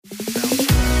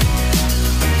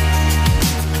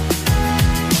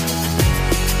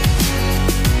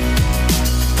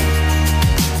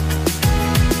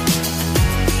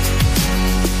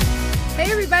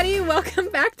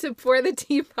to Pour the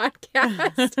Tea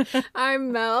podcast.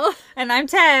 I'm Mel. And I'm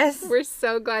Tess. We're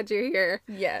so glad you're here.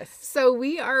 Yes. So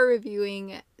we are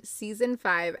reviewing Season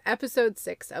 5, Episode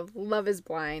 6 of Love is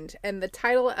Blind. And the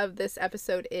title of this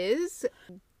episode is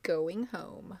Going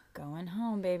Home. Going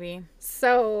home, baby.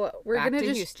 So we're Back going to to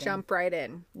just Houston. jump right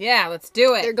in. Yeah, let's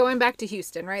do it. They're going back to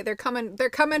Houston, right? They're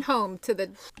coming home to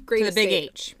the greatest Big state,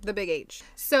 H. The Big H.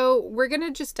 So we're going to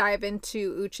just dive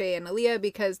into Uche and Aaliyah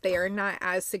because they are not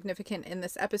as significant in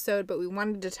this episode, but we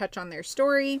wanted to touch on their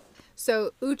story.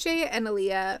 So Uche and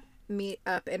Aaliyah meet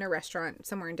up in a restaurant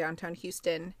somewhere in downtown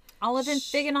Houston. Olive and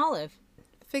Fig and Olive.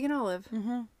 Fig and Olive.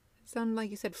 Mm-hmm. Sounded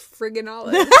like you said friggin'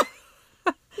 olive.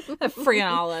 A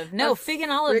friggin' olive. No, Fig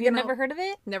and Olive. You've never heard of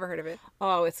it? Never heard of it.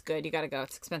 Oh, it's good. You gotta go.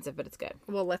 It's expensive, but it's good.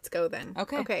 Well, let's go then.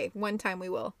 Okay. Okay, one time we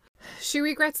will. She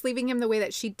regrets leaving him the way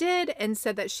that she did and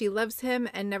said that she loves him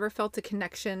and never felt a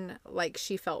connection like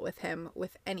she felt with him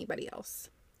with anybody else.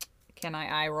 Can I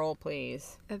eye roll,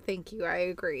 please? Thank you. I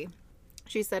agree.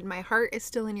 She said, "My heart is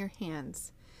still in your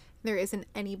hands. There isn't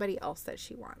anybody else that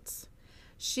she wants.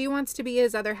 She wants to be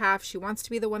his other half. She wants to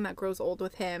be the one that grows old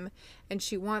with him. And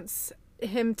she wants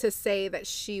him to say that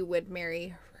she would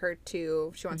marry her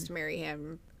too. She wants to marry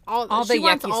him. All the she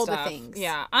wants yucky all stuff. the things."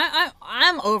 Yeah,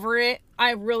 I'm over it.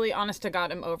 I really, honest to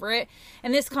God, am over it.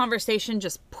 And this conversation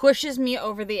just pushes me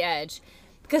over the edge.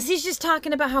 Because he's just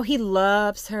talking about how he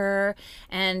loves her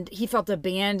and he felt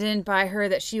abandoned by her,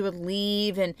 that she would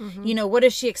leave. And, you know, what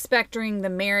does she expect during the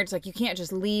marriage? Like, you can't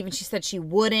just leave. And she said she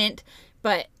wouldn't.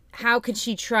 But how could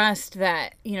she trust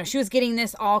that, you know, she was getting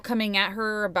this all coming at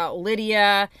her about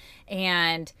Lydia.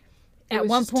 And at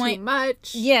one point, too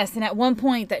much. yes, and at one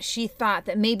point that she thought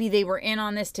that maybe they were in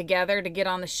on this together to get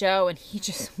on the show, and he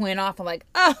just went off. I'm like,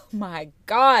 oh my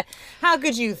God, how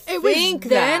could you It was think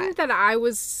then that? that I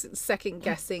was second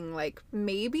guessing, like,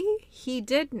 maybe he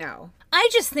did know. I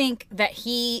just think that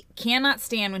he cannot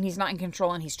stand when he's not in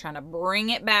control and he's trying to bring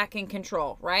it back in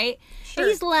control, right? Sure.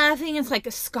 And he's laughing. It's like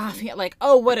a scoffing at, like,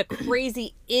 oh, what a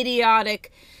crazy,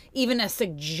 idiotic, even a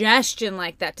suggestion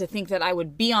like that to think that I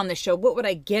would be on the show. What would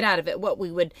I get out of it? What,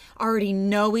 we would already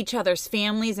know each other's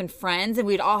families and friends and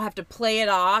we'd all have to play it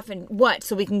off and what,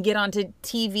 so we can get onto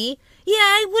TV? Yeah,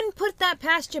 I wouldn't put that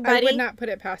past you, buddy. I would not put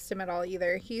it past him at all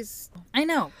either. I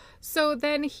know. So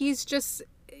then he's just,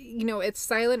 you know, it's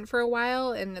silent for a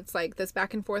while and it's like this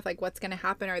back and forth, like what's going to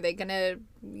happen? Are they going to,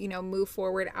 you know, move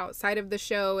forward outside of the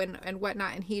show and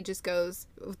whatnot? And he just goes,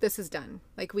 this is done.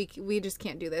 Like we just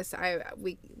can't do this.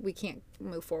 We can't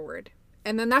move forward.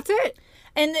 And then that's it.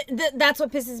 And that's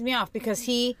what pisses me off because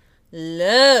he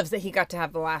loves that he got to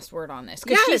have the last word on this.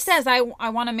 Because she Yes. says, I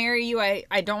want to marry you. I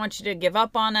don't want you to give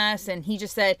up on us. And he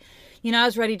just said, you know, I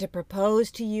was ready to propose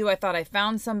to you. I thought I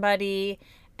found somebody.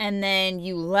 And then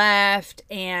you left.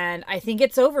 And I think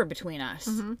it's over between us.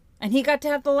 Mm-hmm. And he got to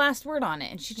have the last word on it.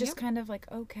 And she just kind of like,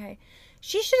 okay.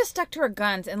 She should have stuck to her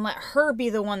guns and let her be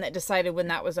the one that decided when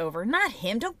that was over. Not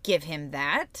him. Don't give him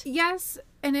that. Yes.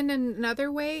 And in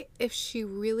another way, if she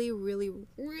really, really,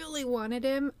 really wanted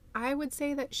him, I would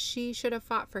say that she should have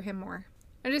fought for him more.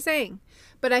 I'm just saying.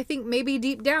 But I think maybe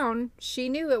deep down, she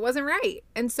knew it wasn't right.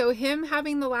 And so him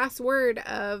having the last word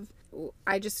of,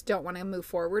 I just don't want to move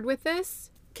forward with this,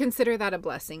 consider that a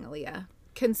blessing, Aaliyah.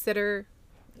 Consider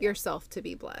yourself to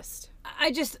be blessed.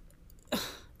 I just,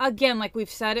 again, like we've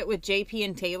said it with JP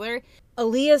and Taylor,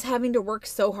 Aaliyah's having to work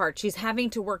so hard. She's having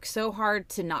to work so hard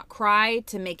to not cry,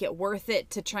 to make it worth it,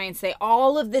 to try and say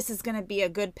all of this is going to be a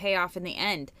good payoff in the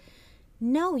end.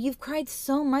 No, you've cried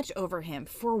so much over him.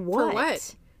 For what? For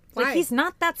what? Like, Why? he's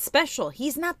not that special.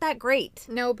 He's not that great.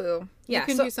 No, boo. Yeah, You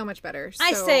can so do so much better.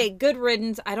 I So- say good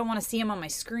riddance. I don't want to see him on my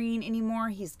screen anymore.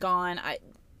 He's gone.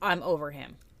 I'm over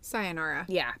him. Sayonara.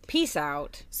 Yeah. Peace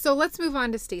out. So let's move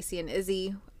on to Stacy and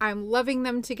Izzy. I'm loving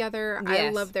them together. I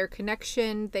Yes. love their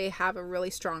connection. They have a really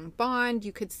strong bond.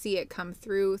 You could see it come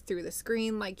through the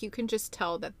screen. Like, you can just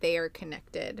tell that they are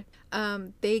connected.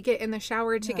 They get in the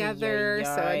shower together. So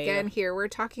ay. again, here we're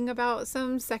talking about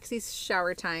some sexy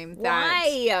shower time.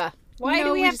 Why? Why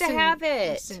do we have to have We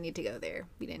it? just didn't need to go there.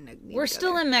 We didn't need We're to go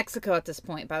still there. in Mexico at this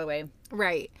point, by the way.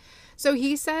 Right. So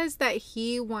he says that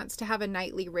he wants to have a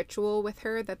nightly ritual with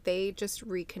her, that they just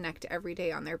reconnect every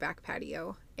day on their back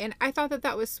patio. And I thought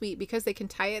that was sweet because they can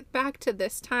tie it back to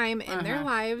this time in their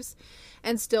lives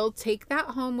and still take that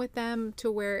home with them to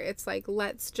where it's like,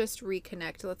 let's just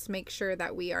reconnect. Let's make sure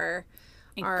that we are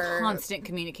In constant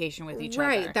communication with each other.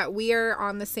 right, that we are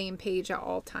on the same page at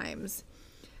all times.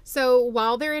 So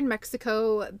while they're in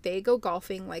Mexico, they go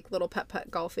golfing, like little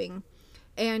putt-putt golfing.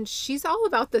 And she's all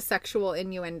about the sexual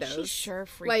innuendos. She sure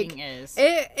freaking is.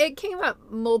 It came up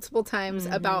multiple times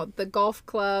about the golf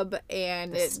club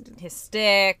and his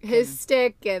stick.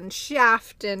 Stick and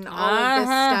shaft and all of this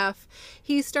stuff.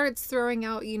 He starts throwing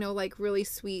out, like really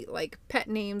sweet, like pet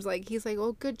names. Like he's like,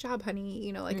 oh, good job,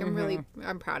 honey. Like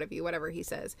I'm proud of you, whatever he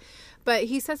says. But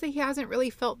he says that he hasn't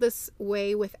really felt this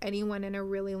way with anyone in a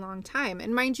really long time.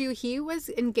 And mind you, he was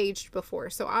engaged before.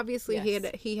 So obviously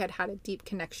he had a deep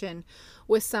connection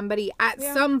with somebody at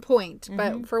some point.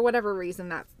 But for whatever reason,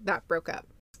 that broke up.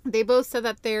 They both said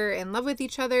that they're in love with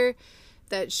each other,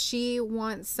 that she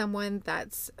wants someone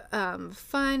that's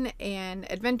fun and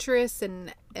adventurous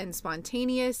and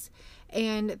spontaneous.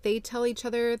 And they tell each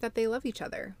other that they love each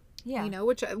other. Yeah.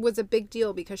 Which was a big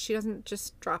deal because she doesn't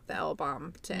just drop the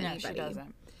L-bomb to anybody. No, she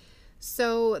doesn't.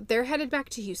 So they're headed back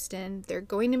to Houston. They're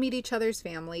going to meet each other's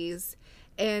families.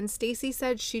 And Stacy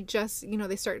said she just,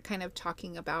 they start kind of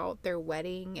talking about their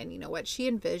wedding and, what she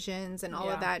envisions and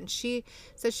all of that. And she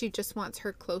says she just wants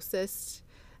her closest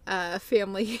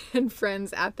family and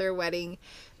friends at their wedding,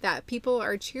 that people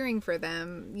are cheering for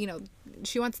them.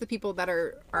 She wants the people that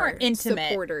are intimate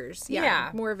supporters.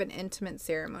 Yeah. More of an intimate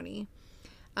ceremony.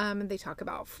 And they talk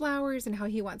about flowers and how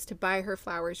he wants to buy her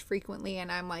flowers frequently.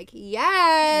 And I'm like,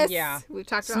 yes. Yeah. We've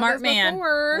talked about this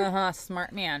before.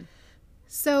 Smart man.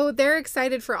 So they're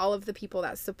excited for all of the people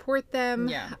that support them.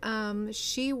 Yeah.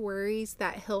 She worries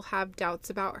that he'll have doubts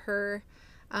about her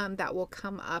that will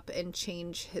come up and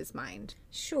change his mind.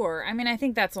 Sure. I mean, I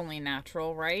think that's only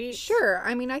natural, right? Sure.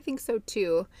 I mean, I think so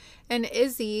too. And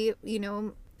Izzy,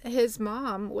 his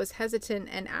mom was hesitant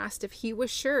and asked if he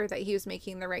was sure that he was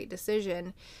making the right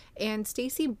decision. And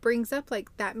Stacy brings up,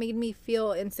 like, that made me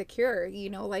feel insecure,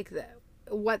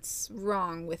 what's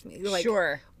wrong with me? Like,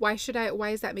 sure. Why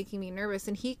is that making me nervous?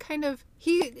 And he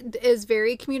is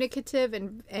very communicative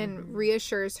and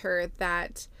reassures her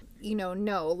that,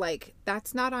 no, like,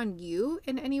 that's not on you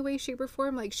in any way, shape, or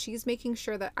form. Like, she's making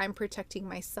sure that I'm protecting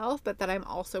myself, but that I'm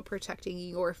also protecting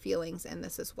your feelings in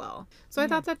this as well. So I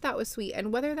thought that was sweet.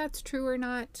 And whether that's true or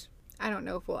not, I don't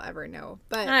know if we'll ever know.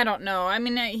 But I don't know. I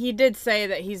mean, he did say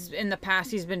that in the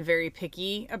past, he's been very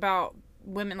picky about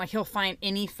women. Like, he'll find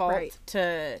any fault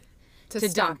to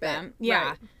dump them. Yeah.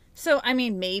 Right. So, I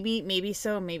mean, maybe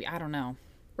so. Maybe, I don't know.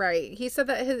 Right. He said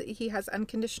that he has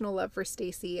unconditional love for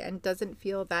Stacy and doesn't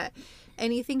feel that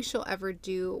anything she'll ever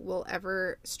do will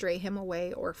ever stray him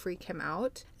away or freak him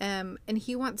out. And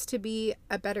he wants to be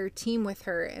a better team with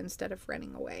her instead of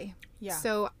running away. Yeah.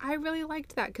 So I really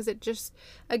liked that because it just,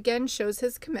 again, shows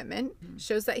his commitment,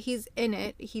 shows that he's in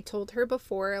it. He told her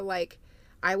before, like,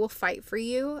 I will fight for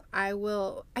you. I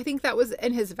think that was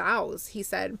in his vows. He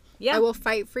said, I will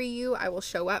fight for you. I will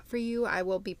show up for you. I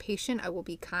will be patient. I will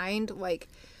be kind. Like,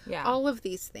 all of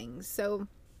these things. So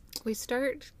we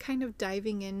start kind of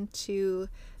diving into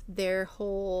their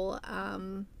whole,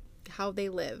 how they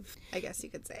live, I guess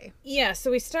you could say. Yeah. So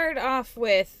we start off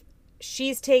with,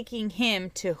 she's taking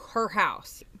him to her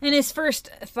house. And his first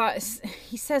thought is,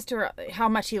 he says to her how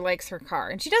much he likes her car.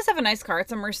 And she does have a nice car.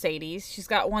 It's a Mercedes. She's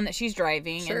got one that she's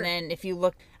driving. Sure. And then if you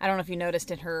look, I don't know if you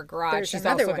noticed in her garage, she's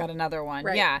also got another one.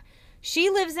 Right. Yeah. She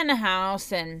lives in a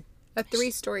house and a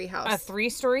 3-story house. A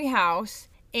 3-story house.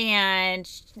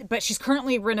 But she's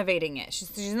currently renovating it.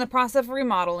 She's in the process of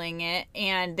remodeling it.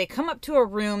 And they come up to a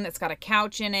room that's got a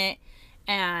couch in it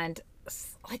and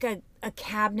like a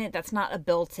cabinet that's not a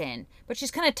built-in. But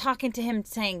she's kind of talking to him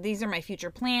saying, these are my future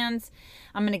plans.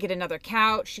 I'm going to get another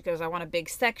couch. She goes, I want a big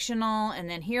sectional. And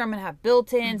then here I'm going to have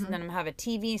built-ins. And then I'm going to have a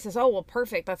TV. He says, oh, well,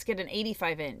 perfect. Let's get an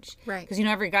 85-inch. Right. Because,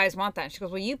 every guys want that. And she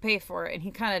goes, well, you pay for it. And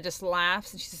he kind of just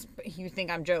laughs. And she says, you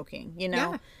think I'm joking,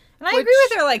 Yeah. And I agree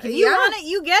with her. Like, if you want it,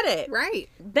 you get it. Right.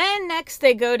 Then next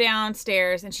they go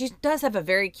downstairs. And she does have a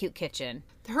very cute kitchen.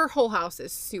 Her whole house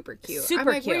is super cute. I'm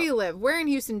like, cute. Where do you live? Where in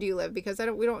Houston do you live? Because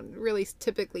we don't really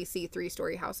typically see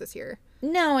 3-story houses here.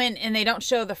 No, and they don't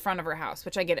show the front of her house,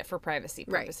 which I get it for privacy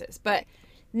purposes. Right.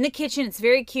 But in the kitchen, it's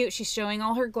very cute. She's showing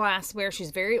all her glassware.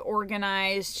 She's very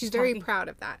organized. She's very proud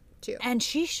of that too. And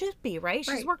she should be, right?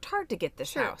 She's worked hard to get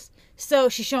this house. So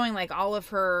she's showing like all of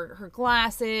her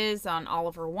glasses, on all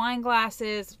of her wine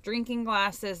glasses, drinking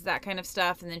glasses, that kind of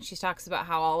stuff. And then she talks about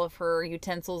how all of her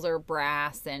utensils are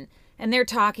brass and they're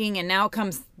talking, and now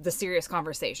comes the serious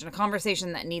conversation, a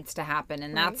conversation that needs to happen,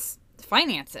 and that's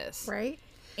finances. Right.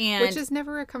 And which is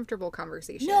never a comfortable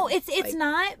conversation. No, it's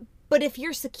not. But if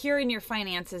you're secure in your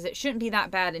finances, it shouldn't be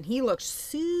that bad. And he looked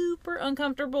super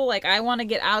uncomfortable. Like, I want to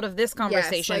get out of this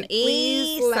conversation. Yes, like,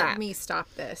 please let me stop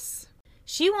this.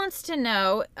 She wants to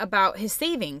know about his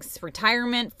savings,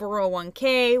 retirement,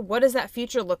 401k. What does that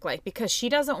future look like? Because she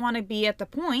doesn't want to be at the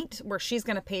point where she's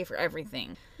going to pay for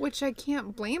everything. Which I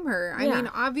can't blame her. I Yeah. mean,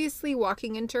 obviously,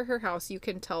 walking into her house, you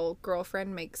can tell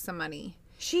girlfriend makes some money.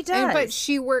 She does. But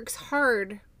she works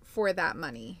hard for that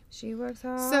money. She works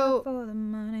hard So- for the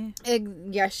money.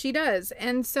 Yes, she does.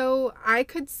 And so I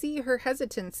could see her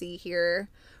hesitancy here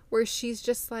where she's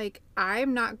just like,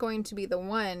 I'm not going to be the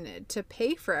one to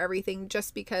pay for everything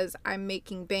just because I'm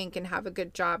making bank and have a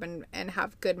good job and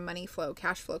have good money flow,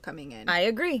 cash flow coming in. I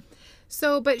agree.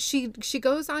 So, but she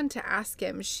goes on to ask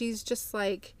him, she's just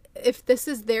like, if this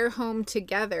is their home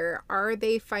together, are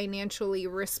they financially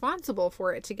responsible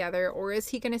for it together? Or is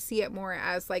he going to see it more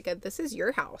as like this is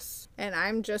your house and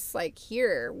I'm just like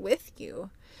here with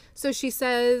you? So she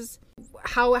says,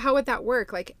 how would that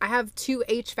work? Like, I have 2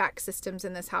 HVAC systems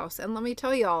in this house. And let me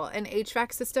tell y'all, an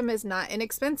HVAC system is not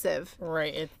inexpensive.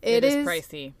 Right. It is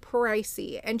pricey.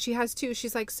 Pricey. And she has 2.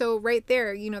 She's like, so right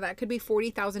there, that could be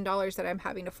 $40,000 that I'm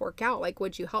having to fork out. Like,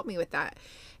 would you help me with that?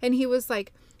 And he was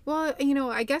like, well,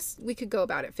 I guess we could go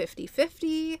about it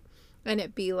 50-50 and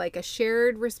it be like a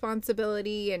shared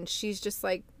responsibility. And she's just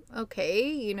like,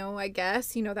 okay, I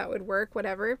guess, that would work,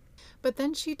 whatever. But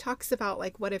then she talks about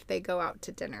like, what if they go out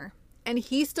to dinner? And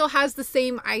he still has the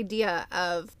same idea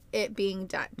of it being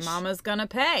Dutch. Mama's gonna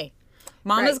pay.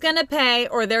 Mama's gonna pay,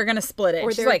 or they're gonna split it. Or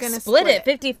She's they're like, gonna split it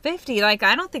split. 50-50. Like,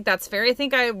 I don't think that's fair. I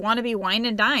think I want to be wined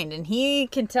and dined. And he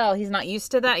can tell he's not used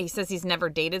to that. He says he's never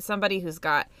dated somebody who's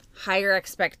got higher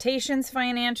expectations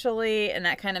financially, and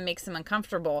that kind of makes him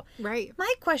uncomfortable. Right.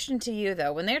 My question to you,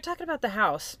 though, when they're talking about the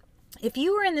house, if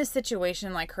you were in this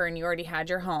situation like her and you already had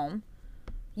your home,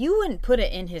 you wouldn't put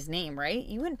it in his name, right?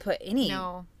 You wouldn't put any.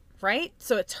 No. Right?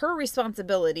 So it's her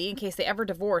responsibility in case they ever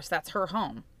divorce. That's her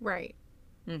home. Right.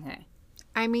 Okay.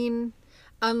 I mean,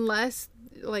 unless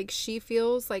like she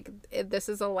feels like this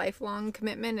is a lifelong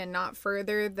commitment and not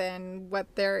further than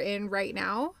what they're in right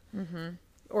now,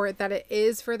 or that it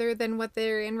is further than what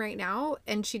they're in right now,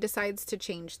 and she decides to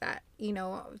change that,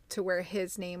 to where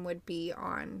his name would be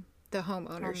on the home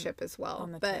ownership as well.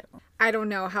 the But title. I don't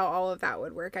know how all of that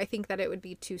would work. I think that it would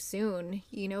be too soon,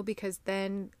 because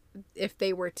then if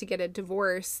they were to get a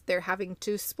divorce, they're having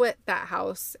to split that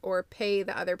house or pay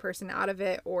the other person out of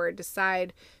it or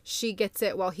decide she gets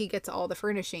it while he gets all the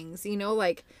furnishings,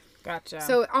 like, Gotcha.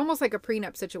 so almost like a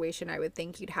prenup situation. I would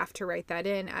think you'd have to write that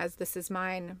in as this is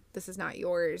mine, this is not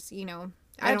yours,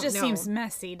 I that don't just know. seems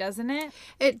messy, doesn't it?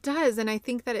 It does, and I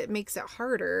think that it makes it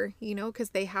harder,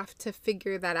 because they have to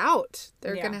figure that out.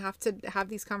 They're Yeah. going to have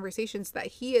these conversations that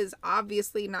he is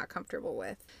obviously not comfortable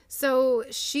with. So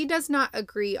she does not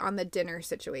agree on the dinner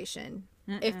situation.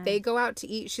 If they go out to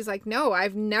eat, she's like, no,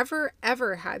 I've never,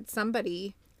 ever had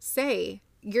somebody say,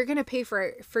 you're going to pay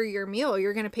for your meal.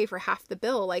 You're going to pay for half the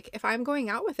bill. Like, if I'm going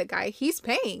out with a guy, he's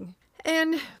paying.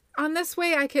 And on this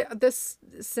way, this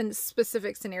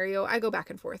specific scenario, I go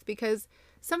back and forth because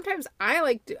sometimes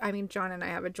John and I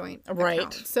have a joint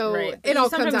account, so right. it all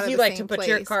Sometimes comes out of you the like same to put place.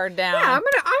 your card down. Yeah, I'm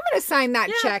gonna sign that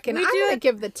check and we I'm do gonna it.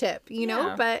 give the tip,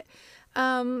 Yeah. But,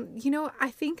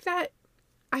 I think that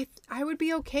I would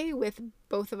be okay with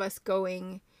both of us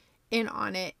going in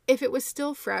on it if it was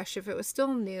still fresh, if it was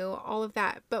still new, all of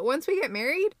that. But once we get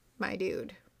married, my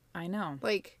dude, I know.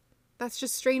 like, that's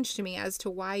just strange to me as to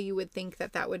why you would think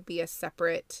that would be a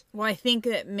separate, Well, I think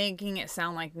that making it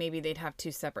sound like maybe they'd have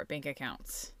 2 separate bank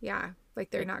accounts.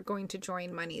 like they're not going to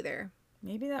join money there,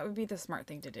 Maybe that would be the smart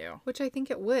thing to do. which I think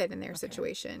it would in their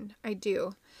situation. I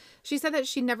do. She said that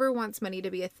she never wants money to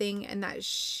be a thing and that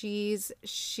she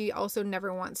also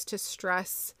never wants to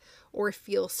stress or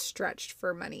feel stretched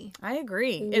for money. I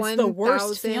agree. It's the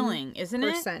worst feeling, isn't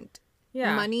it? Percent.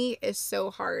 Yeah. Money is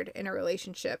so hard in a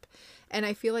relationship. And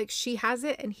I feel like she has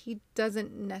it and he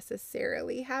doesn't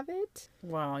necessarily have it.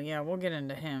 Well, yeah, we'll get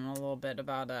into him a little bit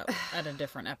about at a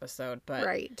different episode, but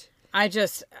Right.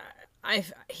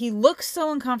 he looks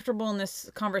so uncomfortable in this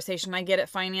conversation. I get it,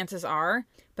 finances are,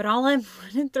 but all I'm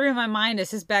running through my mind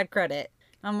is his bad credit.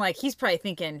 I'm like, he's probably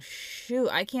thinking, shoot,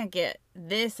 I can't get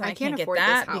this and I can't get afford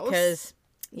that this house. because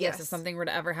yes, Yes. if something were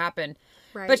to ever happen.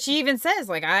 Right. But she even says,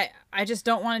 like, I just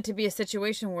don't want it to be a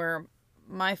situation where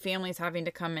my family's having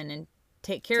to come in and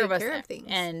take care of us things.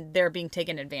 and they're being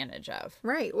taken advantage of.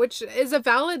 Right, which is a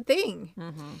valid thing.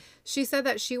 Mm-hmm. She said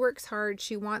that she works hard,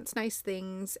 she wants nice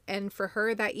things, and for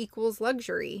her that equals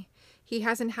luxury. He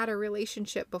hasn't had a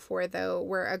relationship before, though,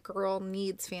 where a girl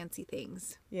needs fancy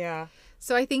things. Yeah.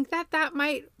 So I think that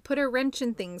might put a wrench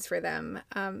in things for them.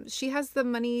 She has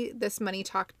this money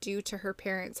talk due to her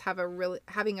parents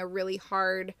having a really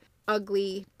hard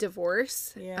ugly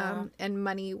divorce. Yeah. And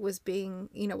money was being,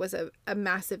 was a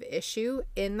massive issue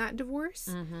in that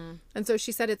divorce. And so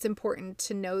she said it's important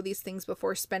to know these things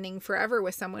before spending forever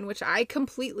with someone, which I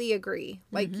completely agree.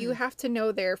 Like, you have to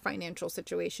know their financial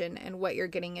situation and what you're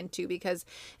getting into, because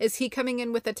is he coming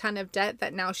in with a ton of debt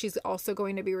that now she's also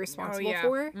going to be responsible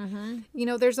for?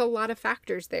 There's a lot of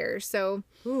factors there. So,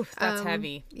 Oof, that's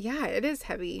heavy. Yeah, it is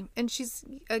heavy. And she's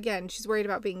worried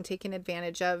about being taken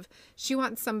advantage of. She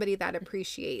wants somebody that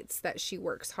appreciates that she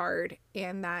works hard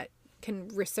and that can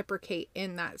reciprocate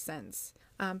in that sense.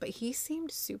 But he seemed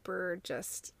super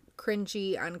just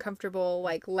cringy, uncomfortable.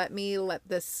 Like,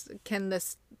 can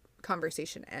this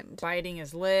conversation end? Biting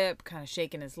his lip, kind of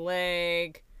shaking his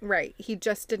leg. Right. He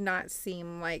just did not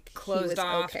seem like closed he was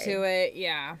off okay. to it.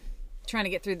 Yeah. Trying to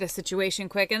get through this situation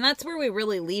quick. And that's where we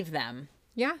really leave them.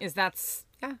 Yeah. That's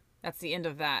the end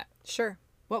of that. Sure.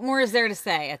 What more is there to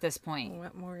say at this point?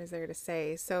 What more is there to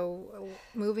say? So,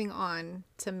 moving on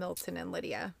to Milton and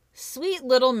Lydia. Sweet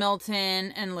little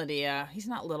Milton and Lydia. He's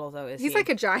not little, though, is he? He's like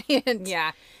a giant.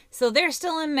 Yeah. So they're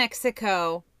still in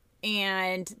Mexico,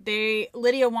 and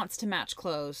Lydia wants to match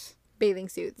clothes. Bathing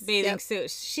suits.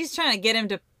 Suits. She's trying to get him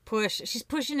to she's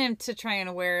pushing him to try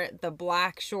and wear the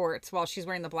black shorts while she's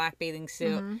wearing the black bathing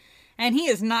suit. And he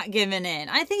is not giving in.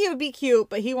 I think it would be cute,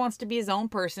 but he wants to be his own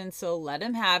person, so let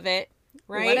him have it.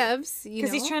 Right? Whatevs.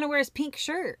 Because he's trying to wear his pink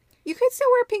shirt. You could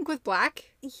still wear pink with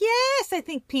black. Yes, I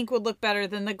think pink would look better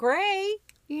than the gray.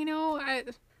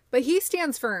 But he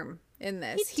stands firm in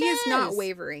this. He is not does.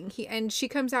 wavering. And she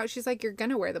comes out, she's like, you're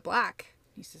going to wear the black.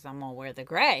 He says, I'm going to wear the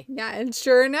gray. Yeah, and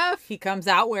sure enough. He comes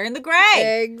out wearing the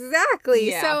gray. Exactly.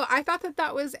 Yeah. So I thought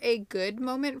that was a good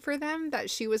moment for them, that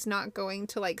she was not going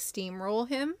to like steamroll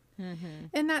him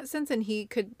in that sense, and he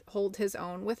could hold his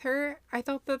own with her. I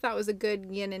thought that was a good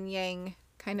yin and yang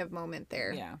kind of moment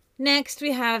there. Yeah. Next,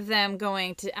 we have them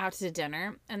going out to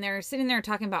dinner, and they're sitting there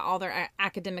talking about all their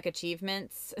academic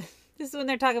achievements. This is when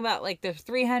they're talking about like the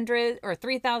 300 or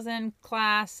 3,000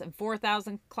 class and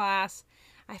 4,000 class.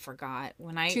 I forgot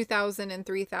 2,000 and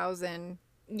 3,000.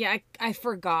 Yeah, I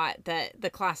forgot that the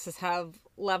classes have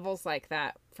levels like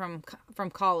that from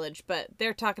college, but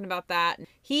they're talking about that.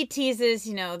 He teases,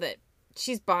 that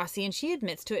she's bossy, and she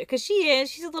admits to it, because she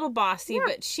is. She's a little bossy,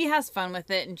 but she has fun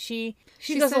with it, and she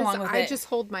goes says, along with it. I just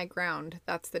hold my ground.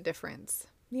 That's the difference.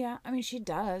 Yeah, I mean, she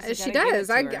does. She does.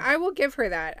 I will give her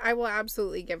that. I will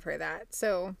absolutely give her that.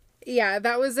 So, yeah,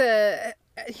 that was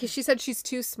she said she's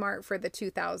too smart for the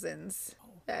 2000s.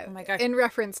 Oh my God. In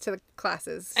reference to the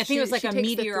classes. I think it was like a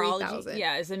meteorology.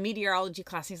 Yeah, it's a meteorology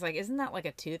class. He's like, isn't that like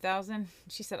a 2000?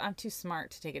 She said, I'm too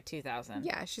smart to take a 2000.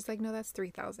 Yeah, she's like, no, that's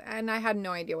 3000. And I had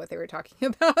no idea what they were talking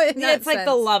about. It's like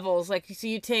the levels. Like, so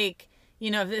you take,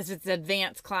 if it's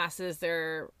advanced classes,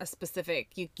 they're a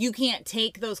specific, you can't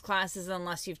take those classes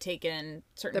unless you've taken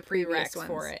certain prereqs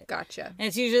for it. Gotcha. And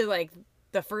it's usually like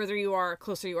the further you are,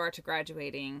 closer you are to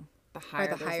graduating, the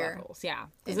higher those levels. Yeah.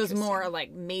 Because those more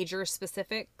like major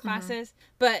specific classes.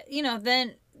 But,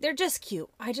 then they're just cute.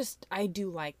 I do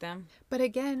like them. But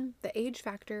again, the age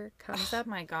factor comes up. Oh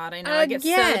my God. I know. I get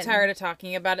so tired of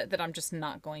talking about it that I'm just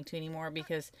not going to anymore,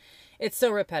 because it's so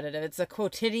repetitive. It's a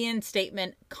quotidian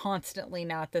statement constantly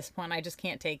now at this point. I just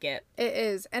can't take it. It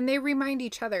is. And they remind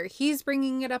each other. He's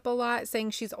bringing it up a lot,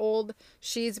 saying she's old.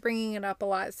 She's bringing it up a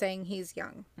lot, saying he's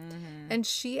young. And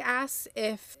she asks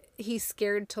if he's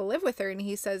scared to live with her, and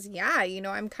he says, yeah,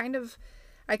 I kind of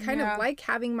like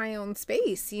having my own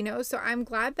space, so I'm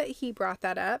glad that he brought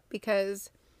that up, because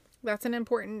that's an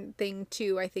important thing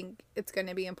too. I think it's going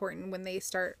to be important when they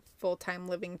start full-time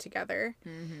living together,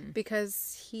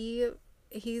 because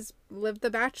he's lived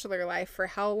the bachelor life for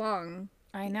how long?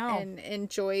 I know. And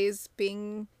enjoys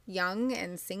being young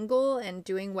and single and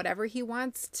doing whatever he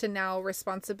wants, to now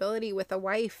responsibility with a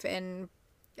wife and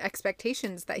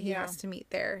expectations that he has to meet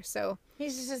there. So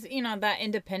he's just that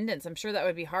independence. I'm sure that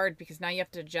would be hard, because now you have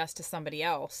to adjust to somebody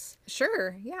else.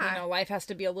 Sure. Yeah. Life has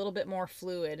to be a little bit more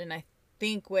fluid, and I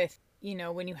think with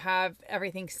when you have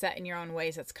everything set in your own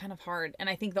ways, it's kind of hard. And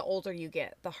I think the older you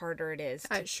get, the harder it is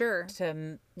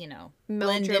to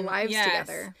meld your lives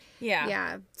together.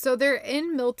 Yeah. So they're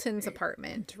in Milton's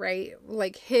apartment, right?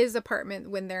 Like his apartment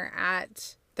when they're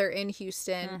in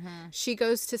Houston. She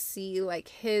goes to see like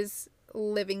his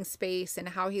living space and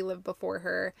how he lived before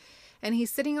her, and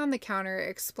he's sitting on the counter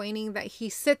explaining that he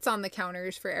sits on the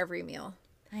counters for every meal.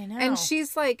 I know. And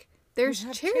she's like, there's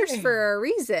chairs for a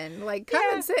reason, like come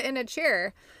and sit in a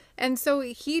chair. And so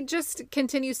he just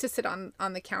continues to sit on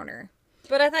the counter.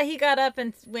 But I thought he got up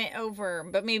and went over,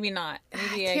 but maybe not.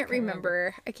 Maybe I can't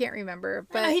remember.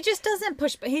 But he just doesn't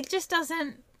push, but he just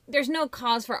doesn't there's no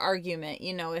cause for argument,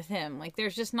 you know, with him. Like,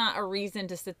 there's just not a reason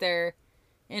to sit there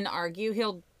and argue.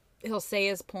 He'll say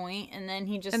his point, and then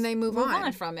he just and they move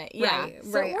on from it. Yeah, right,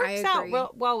 so right. it works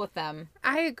out well with them.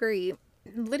 I agree.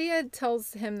 Lydia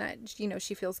tells him that, you know,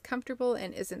 she feels comfortable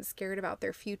and isn't scared about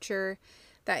their future.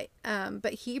 That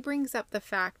but he brings up the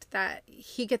fact that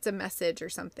he gets a message or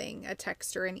something, a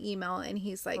text or an email, and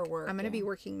he's like, work, I'm gonna be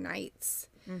working nights.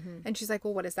 And she's like,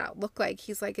 well, what does that look like?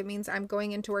 He's like, it means I'm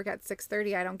going into work at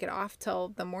 6:30. I don't get off till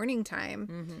the morning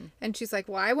time. And she's like,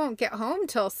 well, I won't get home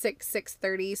till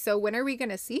 6:30. So when are we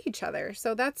gonna see each other?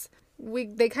 So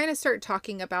they kind of start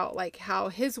talking about like how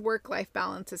his work-life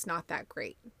balance is not that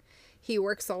great. He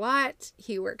works a lot.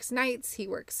 He works nights. He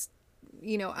works,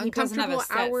 you know, uncomfortable he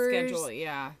doesn't have a hours. set schedule,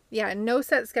 yeah. Yeah, no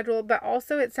set schedule. But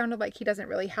also, it sounded like he doesn't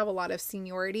really have a lot of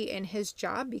seniority in his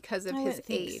job because of his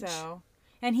age. So.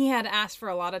 And he had asked for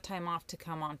a lot of time off to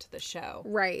come onto the show.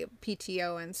 Right,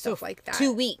 PTO and stuff like that.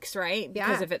 2 weeks, right? Yeah.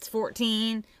 Because if it's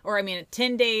 14, or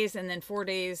 10 days and then 4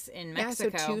 days in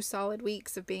Mexico. Yeah, so 2 solid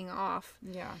weeks of being off.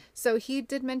 Yeah. So he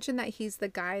did mention that he's the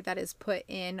guy that is put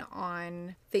in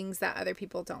on things that other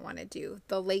people don't want to do.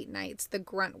 The late nights, the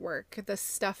grunt work, the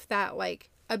stuff that like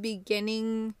a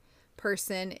beginning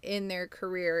person in their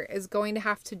career is going to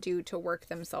have to do to work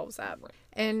themselves up. Right.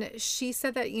 And she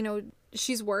said that, you know,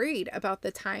 she's worried about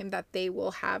the time that they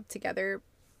will have together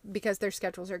because their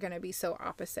schedules are going to be so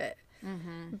opposite.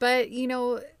 But, you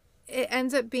know, it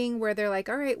ends up being where they're like,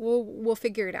 all right, we'll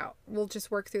figure it out. We'll just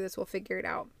work through this. We'll figure it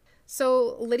out.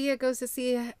 So Lydia goes to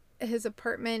see his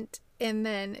apartment, and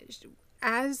then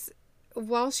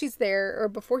while she's there, or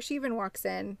before she even walks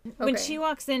in. When she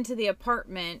walks into the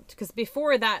apartment, because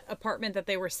before that apartment that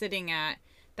they were sitting at,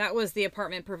 that was the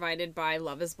apartment provided by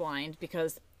Love is Blind,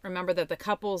 because remember that the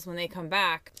couples, when they come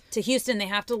back to Houston, they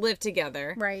have to live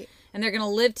together. Right. And they're going to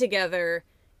live together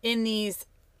in these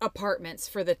apartments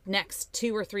for the next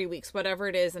 2 or 3 weeks, whatever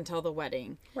it is, until the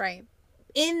wedding. Right.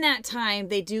 In that time,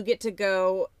 they do get to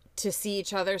go to see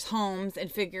each other's homes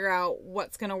and figure out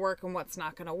what's going to work and what's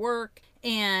not going to work.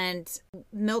 And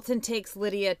Milton takes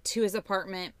Lydia to his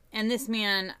apartment, and this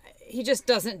man, he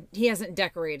hasn't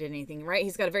decorated anything, right?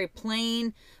 He's got a very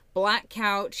plain black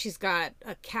couch. He's got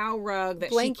a cow rug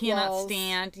that Blank she cannot walls.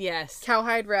 stand. Yes.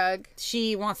 Cowhide rug.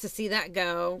 She wants to see that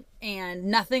go, and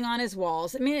nothing on his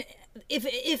walls. I mean,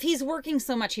 if he's working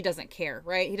so much, he doesn't care,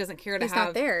 right? He doesn't care to He's have...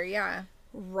 not there, yeah.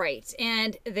 Right.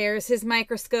 And there's his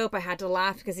microscope. I had to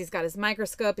laugh because he's got his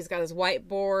microscope. He's got his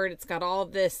whiteboard. It's got all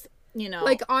of this, you know.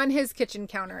 Like on his kitchen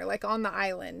counter, like on the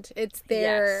island. It's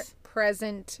their Yes.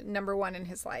 present number one in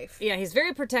his life. Yeah, he's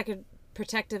very protective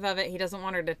of it. He doesn't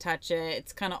want her to touch it.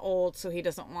 It's kind of old, so he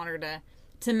doesn't want her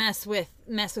to mess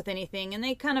with anything. And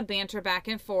they kind of banter back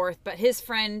and forth. But his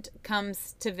friend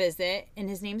comes to visit, and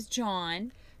his name's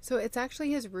John. So it's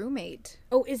actually his roommate.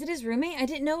 Oh, is it his roommate? I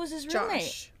didn't know it was his roommate.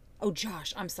 Josh. Oh,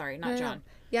 Josh. I'm sorry, not John.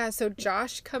 Yeah, so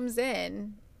Josh comes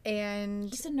in, and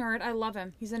He's a nerd. I love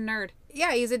him. He's a nerd.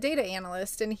 yeah, he's a data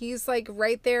analyst, and he's like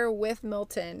right there with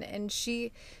Milton, and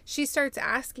she starts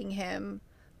asking him,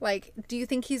 like, do you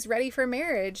think he's ready for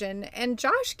marriage? And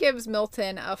Josh gives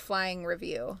Milton a flying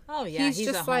review. Oh yeah, he's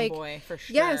just a like, homeboy for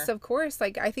sure. yes, of course.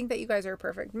 Like, I think that you guys are a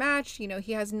perfect match. You know,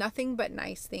 he has nothing but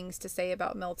nice things to say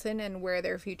about Milton and where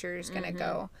their future is going to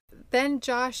go. Then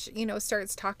Josh, you know,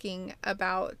 starts talking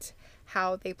about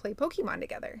how they play Pokemon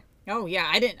together. Oh yeah,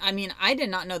 I did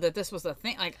not know that this was a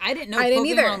thing. Like, I didn't know I didn't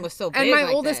Pokemon either. was so big. And my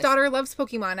like oldest this. daughter loves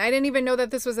Pokemon. I didn't even know that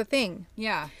this was a thing.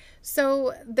 Yeah.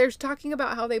 So they're talking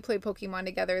about how they play Pokemon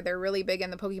together. They're really big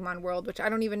in the Pokemon world, which I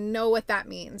don't even know what that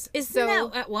means. Isn't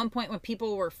that at one point when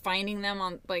people were finding them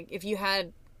on, like, if you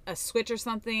had a Switch or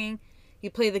something,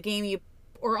 you play the game,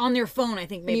 or on their phone, I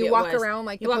think maybe you it walk was. around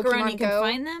like you the walk Pokemon around and you Go. can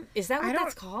find them? Is that what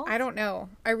that's called? I don't know.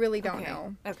 I really don't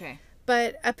know. Okay.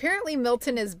 But apparently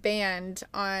Milton is banned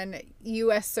on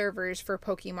U.S. servers for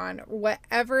Pokemon,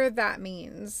 whatever that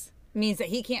means. Means that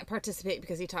he can't participate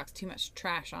because he talks too much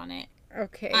trash on it.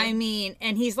 Okay. I mean,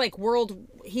 and he's like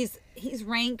he's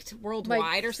ranked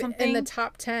worldwide or something. In the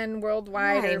top 10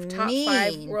 worldwide or top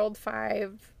 5 world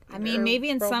 5. I mean, maybe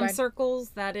in some worldwide.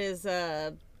 circles that is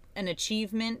an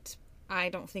achievement. I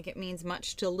don't think it means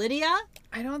much to Lydia.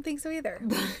 I don't think so either.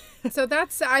 So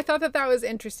I thought that was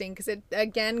interesting because it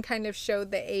again kind of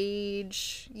showed the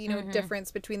age, you know,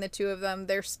 difference between the two of them.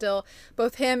 They're still,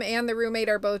 both him and the roommate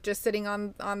are both just sitting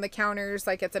on the counters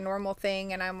like it's a normal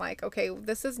thing. And I'm like, okay,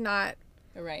 this is not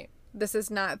Right.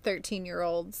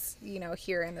 13-year-olds, you know,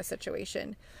 here in the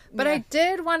situation. But I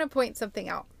did want to point something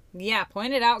out. Yeah,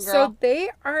 point it out, girl.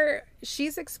 So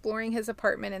she's exploring his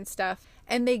apartment and stuff,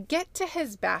 and they get to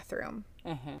his bathroom.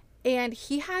 And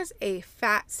he has a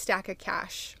fat stack of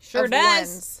cash. Sure of does.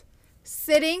 ones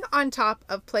sitting on top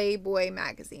of Playboy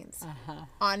magazines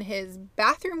on his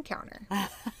bathroom counter.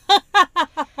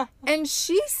 And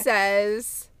she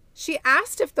says, she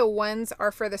asked if the ones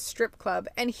are for the strip club,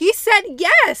 and he said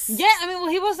yes. Yeah, I mean, well,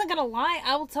 he wasn't going to lie.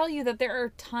 I will tell you that there are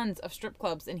tons of strip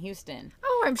clubs in Houston.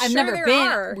 Oh, I'm sure I've never there been.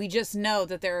 are. We just know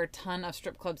that there are a ton of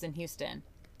strip clubs in Houston.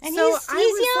 And So he's I young,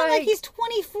 was like like- he's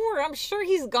 24. I'm sure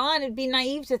he's gone. It'd be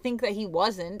naive to think that he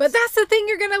wasn't. But that's the thing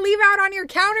you're going to leave out on your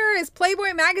counter is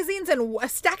Playboy magazines and a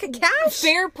stack of cash?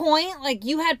 fair point. Like,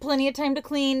 you had plenty of time to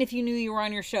clean if you knew you were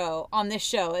on this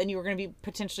show, and you were going to be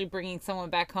potentially bringing someone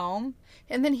back home.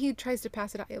 And then he tries to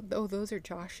pass it out. Oh, those are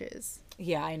Josh's.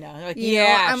 Yeah, I know. Like, You know,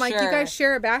 yeah, I'm like, sure. you guys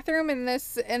share a bathroom in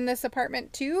this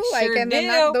apartment too? Like, Sure and then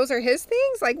do. those are his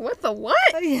things? Like, what the what?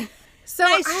 So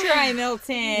Nice try,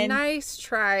 Milton. Nice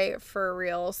try for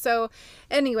real. So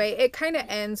anyway, it kind of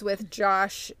ends with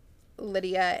Josh,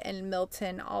 Lydia, and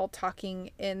Milton all talking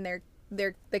in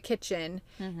the kitchen,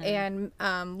 and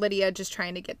Lydia just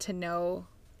trying to get to know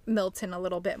Milton a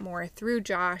little bit more through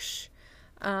Josh.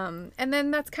 And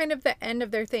then that's kind of the end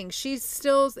of their thing. She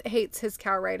still hates his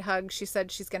cow ride hug. She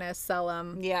said she's gonna sell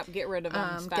him. Yeah, get rid of him.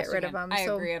 as fast get rid as of you him, can. I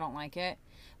so- agree. I don't like it.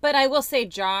 But I will say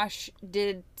Josh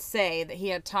did say that he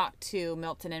had talked to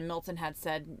Milton, and Milton had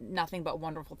said nothing but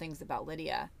wonderful things about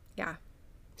Lydia. Yeah.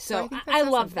 So think I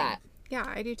that's love something. that. Yeah,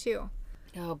 I do too.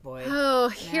 Oh, boy. Oh,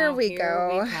 here Now, we here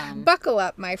go. we come. Buckle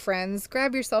up, my friends.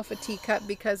 Grab yourself a teacup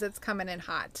because it's coming in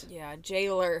hot. Yeah,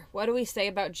 Jailer. What do we say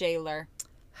about Jailer?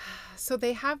 So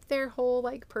they have their whole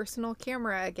like personal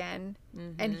camera again,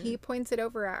 and he points it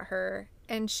over at her,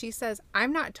 and she says,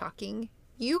 "I'm not talking.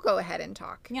 You go ahead and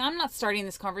talk." Yeah, I'm not starting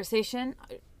this conversation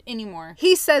anymore.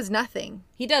 He says nothing.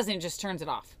 He doesn't, just turns it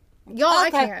off. Y'all,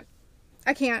 Okay.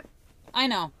 I can't. I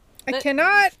know. I But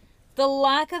cannot. the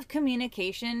lack of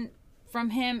communication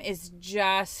from him is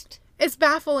just... It's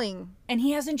baffling. And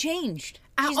he hasn't changed.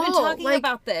 At She's been all, talking like-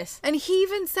 about this. And he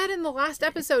even said in the last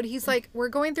episode, he's like, "We're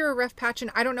going through a rough patch, and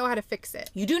I don't know how to fix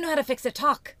it." You do know how to fix it.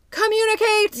 Talk.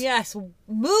 Communicate. Yes.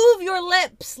 Move your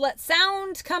lips. Let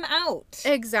sound come out.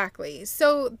 Exactly.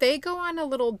 So they go on a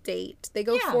little date. They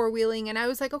go Yeah. four-wheeling, and I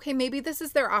was like, okay, maybe this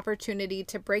is their opportunity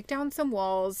to break down some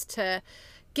walls, to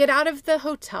get out of the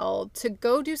hotel, to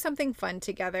go do something fun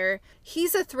together.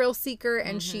 He's a thrill seeker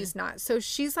and she's not. So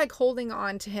she's like holding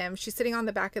on to him. She's sitting on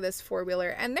the back of this four-wheeler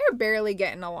and they're barely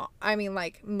getting along. I mean,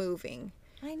 like moving.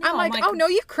 I know. I'm like, oh no,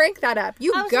 you crank that up.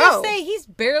 You I was go. gonna say he's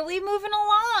barely moving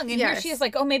along, and here Yes. she is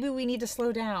like, oh, maybe we need to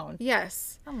slow down.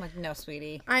 Yes. I'm like, no,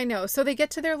 sweetie. I know. So they get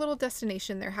to their little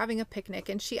destination. They're having a picnic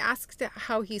and she asks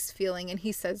how he's feeling and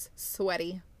he says,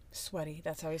 sweaty. Sweaty.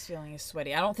 That's how he's feeling, is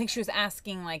sweaty. I don't think she was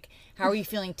asking, like, how are you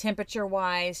feeling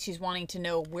temperature-wise? She's wanting to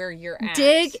know where you're at.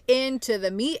 Dig into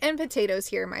the meat and potatoes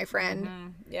here, my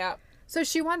friend. Yeah. So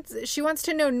she wants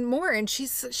to know more, and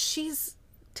she's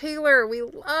Taylor, we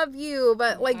love you,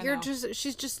 but like I you're know.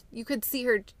 she's just you could see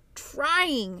her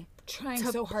trying Trying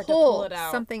to so hard to pull it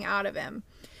out. something out of him.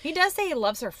 He does say he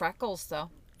loves her freckles, though.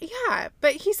 Yeah,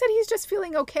 but he said he's just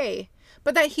feeling okay,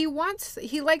 but that he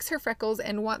likes her freckles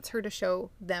and wants her to show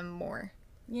them more.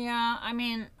 Yeah, I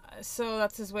mean, so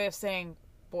that's his way of saying,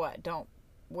 what, don't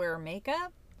wear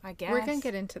makeup? I guess. We're gonna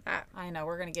get into that. I know,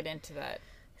 we're going to get into that.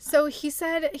 So he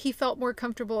said he felt more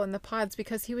comfortable in the pods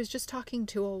because he was just talking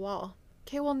to a wall.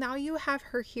 Okay, well now you have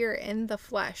her here in the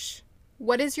flesh.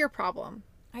 What is your problem?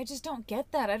 I just don't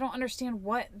get that. I don't understand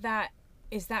what that...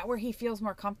 Is that where he feels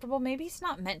more comfortable? Maybe he's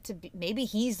not meant to be... Maybe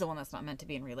he's the one that's not meant to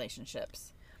be in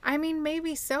relationships. I mean,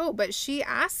 maybe so, but she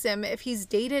asked him if he's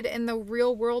dated in the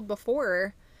real world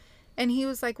before. And he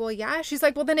was like, well, yeah. She's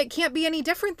like, well, then it can't be any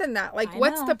different than that. Like, I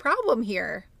what's know. the problem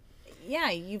here? Yeah,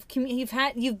 you've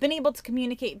been able to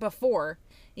communicate before.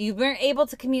 You've been able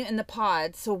to commute in the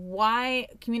pods. So why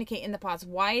communicate in the pods?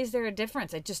 Why is there a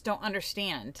difference? I just don't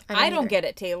understand. I don't don't either. get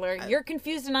it, Taylor. You're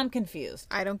confused and I'm confused.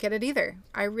 I don't get it either.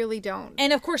 I really don't.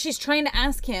 And of course, she's trying to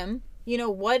ask him, you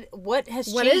know, what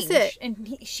has What changed? is it?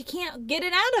 And she can't get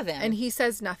it out of him. And he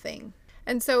says nothing.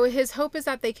 And so his hope is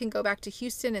that they can go back to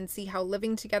Houston and see how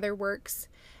living together works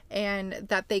and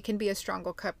that they can be a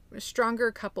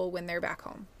stronger couple when they're back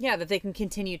home. yeah, that they can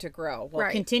continue to grow. Well,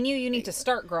 Right. continue. You need to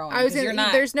start growing. I was 'cause you're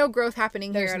not. there's no growth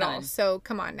happening here There's at all. none. So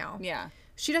come on now. Yeah.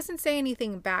 She doesn't say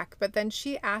anything back, but then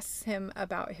she asks him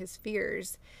about his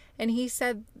fears. And he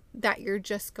said that you're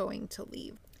just going to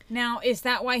leave. Now, is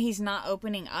that why he's not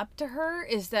opening up to her?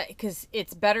 Is that because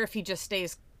it's better if he just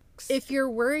stays? If you're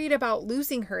worried about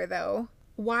losing her, though,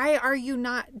 why are you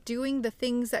not doing the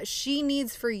things that she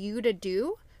needs for you to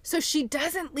do so she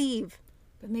doesn't leave?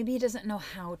 But maybe he doesn't know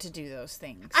how to do those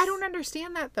things. I don't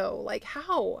understand that, though. Like,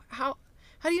 how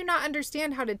do you not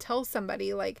understand how to tell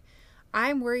somebody, like,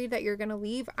 I'm worried that you're going to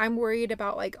leave. I'm worried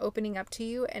about like opening up to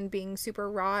you and being super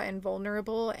raw and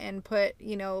vulnerable and put,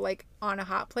 like on a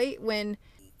hot plate when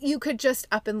you could just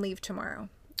up and leave tomorrow.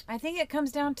 I think it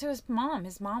comes down to his mom.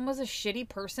 His mom was a shitty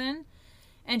person,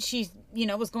 and she,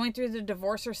 was going through the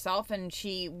divorce herself, and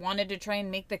she wanted to try and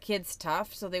make the kids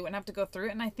tough so they wouldn't have to go through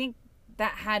it. And I think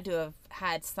that had to have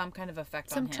had some kind of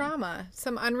effect on him. Some trauma,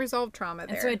 some unresolved trauma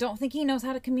there. And so I don't think he knows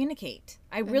how to communicate.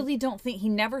 I really don't think, he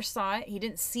never saw it. He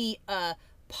didn't see a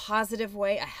positive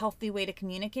way, a healthy way to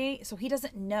communicate. So he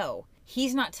doesn't know.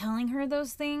 He's not telling her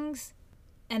those things,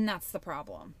 and that's the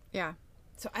problem. Yeah.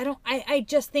 So I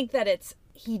just think that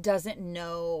he doesn't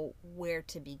know where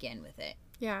to begin with it.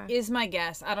 Yeah. Is my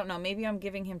guess. I don't know. Maybe I'm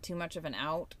giving him too much of an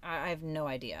out. I have no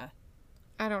idea.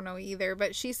 I don't know either,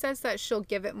 but she says that she'll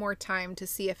give it more time to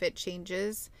see if it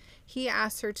changes. He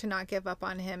asks her to not give up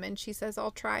on him, and she says, I'll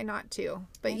try not to.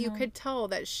 But you could tell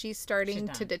that she's starting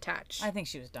to detach. I think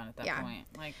she was done at that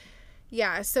point.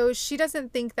 Yeah, so she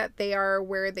doesn't think that they are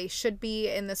where they should be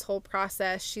in this whole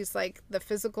process. She's like, the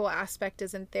physical aspect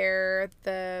isn't there.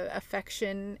 The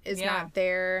affection is not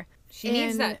there. She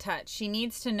needs that touch. She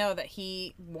needs to know that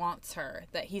he wants her,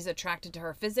 that he's attracted to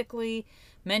her physically,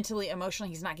 mentally, emotionally.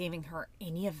 He's not giving her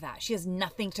any of that. She has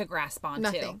nothing to grasp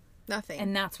onto. Nothing.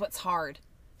 And that's what's hard.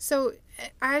 So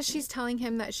as she's telling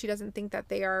him that she doesn't think that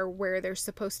they are where they're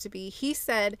supposed to be, he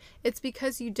said, it's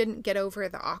because you didn't get over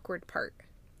the awkward part.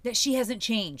 That she hasn't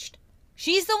changed.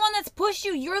 She's the one that's pushed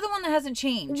you. You're the one that hasn't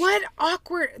changed. What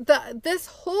awkward? This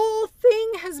whole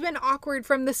thing has been awkward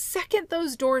from the second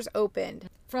those doors opened.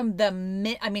 From the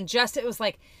it was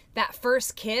like that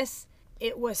first kiss.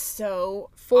 It was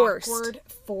so forced. Awkward,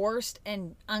 forced,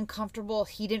 and uncomfortable.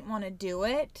 He didn't want to do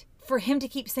it. For him to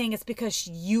keep saying it's because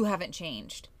you haven't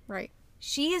changed. Right.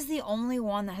 She is the only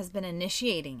one that has been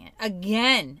initiating it.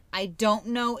 Again, I don't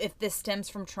know if this stems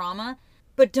from trauma,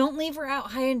 but don't leave her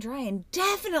out high and dry, and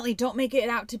definitely don't make it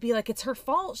out to be like it's her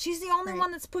fault. She's the only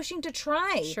one that's pushing to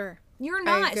try. Sure. You're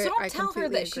not. So don't tell her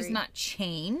that she's not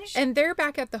changed. And they're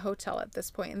back at the hotel at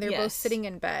this point, and they're both sitting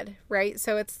in bed, right?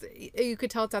 So you could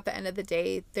tell it's at the end of the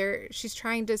day. She's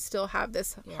trying to still have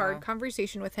this hard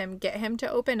conversation with him, get him to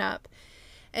open up.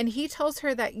 And he tells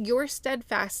her that you're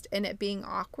steadfast in it being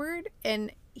awkward.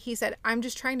 And he said, I'm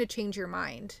just trying to change your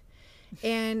mind.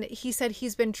 And he said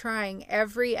he's been trying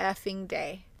every effing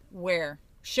day. Where?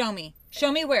 Show me.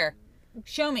 Show me where.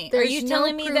 Show me. There's are you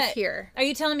telling me that here? Are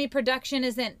you telling me production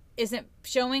isn't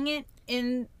showing it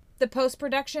in the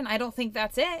post-production? I don't think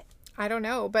that's it. I don't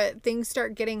know, but things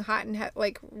start getting hot and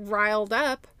riled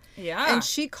up. Yeah. And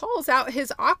she calls out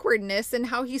his awkwardness and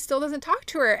how he still doesn't talk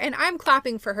to her. And I'm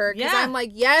clapping for her because I'm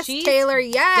like, yes, Taylor,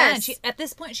 yes. At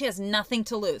this point, she has nothing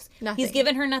to lose. Nothing. He's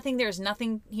given her nothing. There's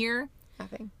nothing here.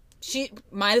 Nothing. She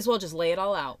might as well just lay it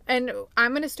all out. And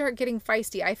I'm going to start getting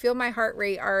feisty. I feel my heart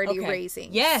rate already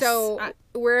raising. Yes. So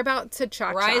we're about to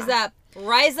cha-cha. Rise up.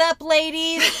 Rise up,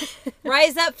 ladies.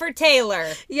 Rise up for Taylor.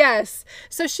 Yes.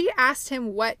 So she asked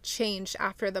him what changed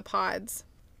after the pods.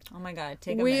 Oh my God.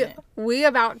 Take a minute. We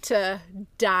about to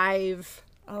dive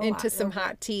into some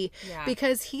hot tea. Yeah.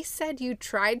 Because he said you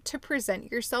tried to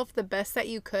present yourself the best that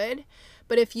you could.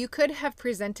 But if you could have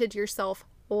presented yourself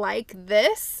like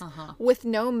this with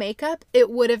no makeup, it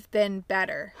would have been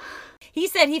better. He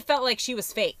said he felt like she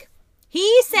was fake.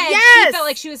 He said she felt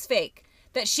like she was fake.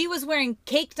 That she was wearing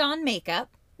caked on makeup.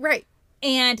 Right.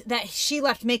 And that she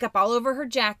left makeup all over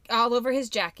his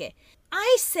jacket.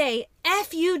 I say,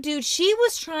 F you, dude. She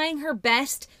was trying her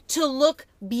best to look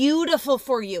beautiful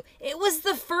for you. It was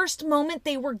the first moment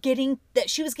that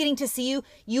she was getting to see you.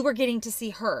 You were getting to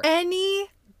see her. Any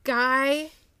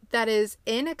guy that is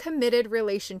in a committed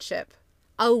relationship,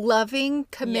 a loving,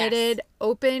 committed,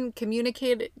 open,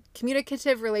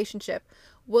 communicative relationship,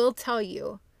 will tell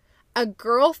you a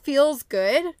girl feels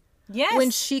good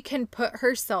when she can put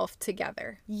herself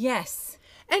together. Yes.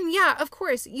 And yeah, of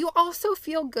course, you also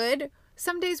feel good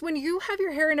some days when you have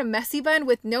your hair in a messy bun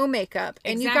with no makeup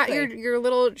and you got your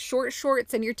little short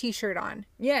shorts and your t-shirt on.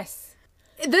 Yes.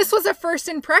 This was a first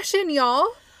impression, y'all.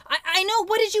 I know.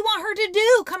 What did you want her to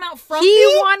do? Come out frumpy? He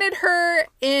wanted her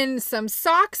in some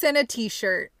socks and a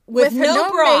t-shirt with no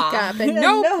bra. Makeup and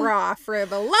no bra, for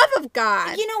the love of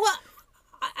God. You know what?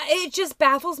 It just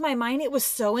baffles my mind. It was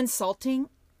so insulting.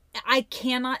 I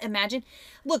cannot imagine.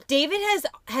 Look, David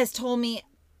has told me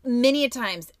many a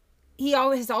times. He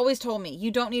has always told me,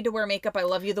 you don't need to wear makeup. I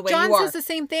love you the way John you are. John says the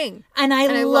same thing. And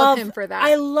I love him for that.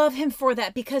 I love him for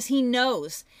that because he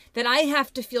knows that I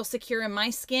have to feel secure in my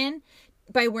skin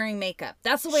by wearing makeup.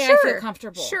 That's the way I feel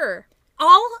comfortable. Sure.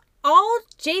 All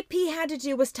JP had to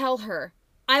do was tell her,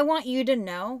 I want you to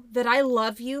know that I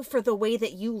love you for the way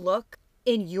that you look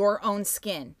in your own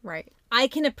skin. Right. I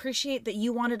can appreciate that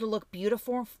you wanted to look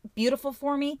beautiful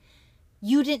for me.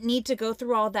 You didn't need to go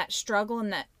through all that struggle,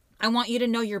 and that I want you to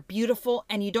know you're beautiful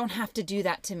and you don't have to do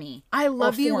that to me. I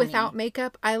love you without me.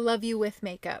 makeup. I love you with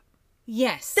makeup.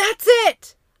 Yes. That's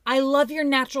it. I love your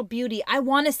natural beauty. I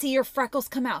want to see your freckles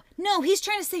come out. No, he's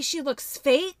trying to say she looks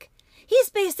fake. He's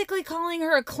basically calling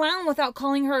her a clown without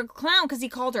calling her a clown, because he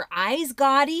called her eyes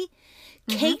gaudy,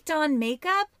 caked on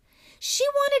makeup. She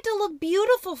wanted to look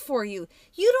beautiful for you.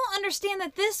 You don't understand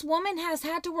that this woman has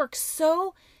had to work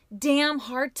so damn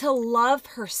hard to love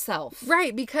herself.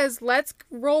 Right, because let's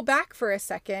roll back for a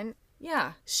second.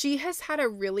 Yeah. She has had a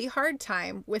really hard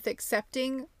time with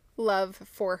accepting love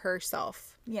for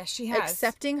herself. Yes, she has.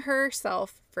 Accepting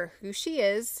herself for who she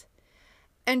is.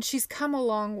 And she's come a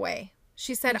long way.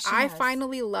 She said, Yes, she I has.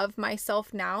 finally love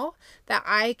myself now that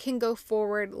I can go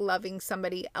forward loving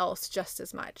somebody else just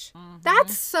as much.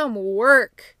 That's some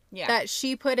work that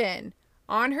she put in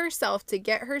on herself to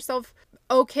get herself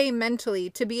okay mentally,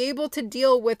 to be able to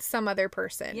deal with some other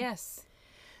person. Yes.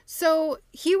 So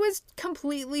he was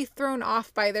completely thrown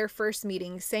off by their first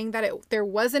meeting, saying that there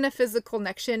wasn't a physical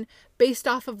connection based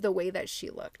off of the way that she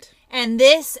looked. And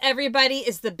this, everybody,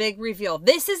 is the big reveal.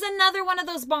 This is another one of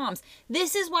those bombs.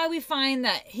 This is why we find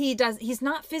that he's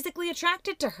not physically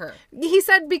attracted to her. He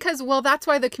said because, well, that's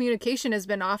why the communication has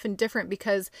been off and different,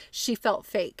 because she felt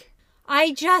fake.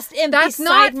 I just am That's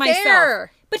beside not myself.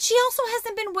 fair. But she also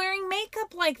hasn't been wearing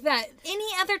makeup like that any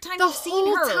other time The you've seen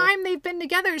whole her. time they've been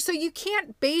together. So you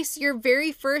can't base your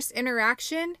very first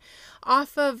interaction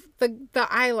off of the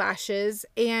eyelashes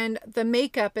and the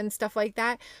makeup and stuff like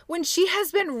that, when she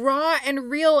has been raw and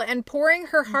real and pouring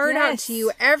her heart out to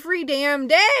you every damn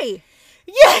day.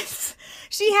 Yes,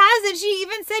 she has, and she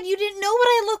even said, you didn't know what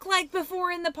I looked like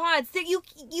before in the pods. That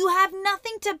you have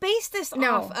nothing to base this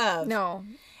off of. No.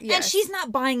 Yes. And she's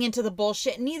not buying into the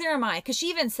bullshit, neither am I, because she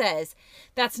even says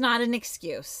that's not an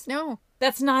excuse. No.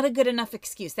 That's not a good enough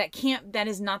excuse. That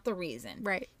is not the reason.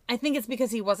 Right. I think it's because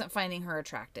he wasn't finding her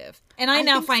attractive. And I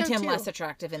now find him less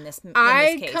attractive in this case.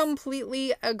 I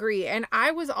completely agree. And I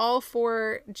was all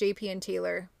for JP and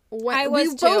Taylor. I was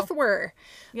we too. both were.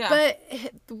 Yeah. But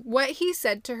what he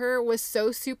said to her was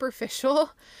so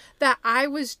superficial that I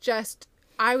was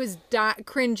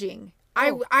cringing.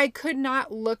 Oh. I could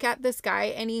not look at this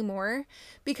guy anymore,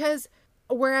 because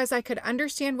whereas I could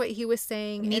understand what he was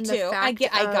saying, Me in too. the fact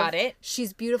I got it.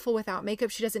 She's beautiful without makeup.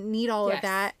 She doesn't need all Yes. of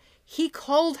that. He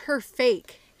called her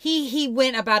fake. He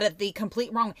went about it the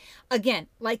complete wrong. Again,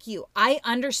 like you, I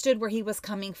understood where he was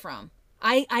coming from.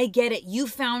 I get it. You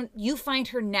find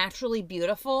her naturally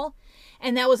beautiful,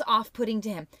 and that was off-putting to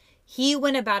him. He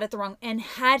went about it the wrong. And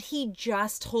had he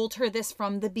just told her this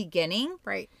from the beginning,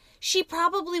 Right. she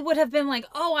probably would have been like,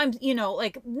 oh, I'm,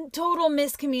 like total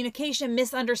miscommunication,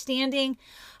 misunderstanding.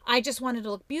 I just wanted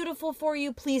to look beautiful for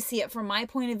you. Please see it from my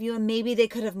point of view. And maybe they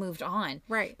could have moved on.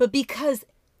 Right. But because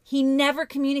he never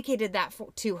communicated that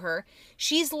to her,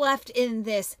 she's left in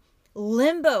this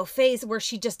limbo phase where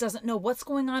she just doesn't know what's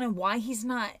going on and why he's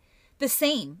not the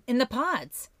same in the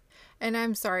pods. And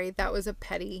I'm sorry, that was a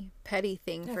petty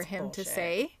thing for That's him bullshit. to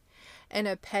say, and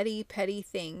a petty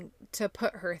thing to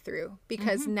put her through,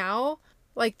 because now,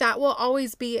 like, that will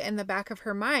always be in the back of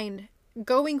her mind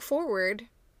going forward.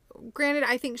 Granted,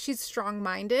 I think she's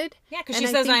strong-minded. Yeah, because she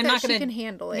says, I'm not going to... she can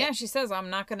handle it. Yeah, she says, I'm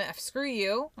not going to... Screw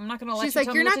you. I'm not going to let She's you like,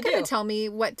 tell you're me what not to do. going to tell me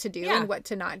what to do Yeah. and what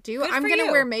to not do. Good I'm for going to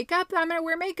you. wear makeup. I'm going to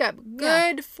wear makeup.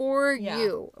 Yeah. Good for Yeah.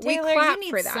 you. Taylor, we clap you need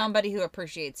for that. somebody who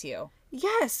appreciates you.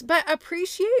 Yes, but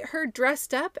appreciate her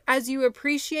dressed up as you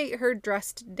appreciate her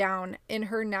dressed down in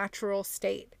her natural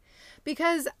state.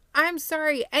 Because I'm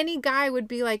sorry, any guy would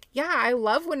be like, yeah, I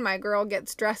love when my girl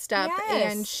gets dressed up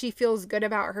Yes. and she feels good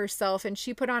about herself and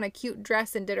she put on a cute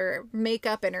dress and did her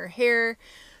makeup and her hair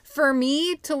for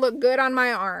me to look good on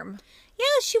my arm. Yeah,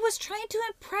 she was trying to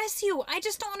impress you. I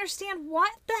just don't understand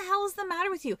what the hell is the matter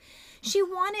with you. She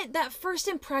wanted, that first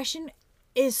impression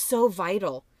is so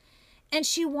vital. And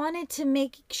she wanted to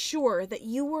make sure that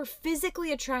you were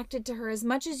physically attracted to her as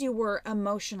much as you were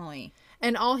emotionally.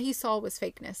 And all he saw was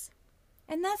fakeness.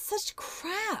 And that's such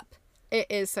crap. It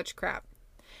is such crap.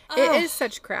 Ugh. It is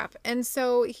such crap. And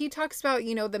so he talks about,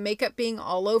 the makeup being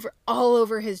all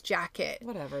over his jacket.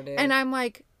 Whatever, dude. And I'm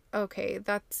like, okay,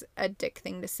 that's a dick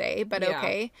thing to say, but Yeah.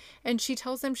 okay. And she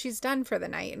tells him she's done for the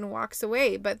night and walks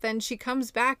away. But then she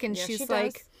comes back and Yeah, she's she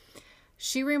like, does.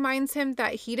 she reminds him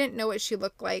that he didn't know what she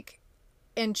looked like.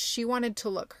 And she wanted to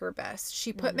look her best.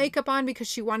 She put makeup on because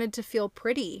she wanted to feel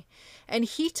pretty. And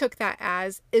he took that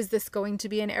as, is this going to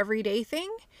be an everyday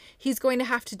thing? He's going to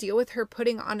have to deal with her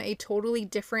putting on a totally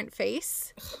different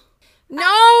face.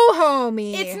 No,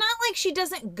 homie. It's not like she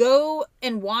doesn't go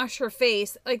and wash her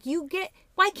face. Like,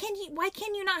 why can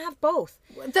you not have both?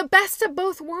 The best of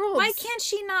both worlds. Why can't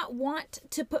she not want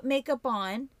to put makeup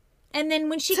on, and then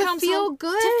when she To comes feel home,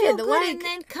 good, to feel good, like- and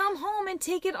then come home and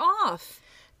take it off?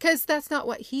 Because that's not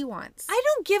what he wants. I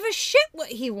don't give a shit what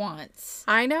he wants.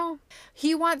 I know.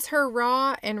 He wants her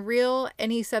raw and real,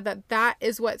 and he said that that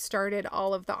is what started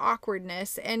all of the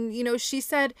awkwardness. And, you know, she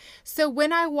said, so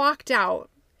when I walked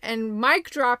out, and mic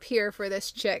drop here for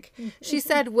this chick, she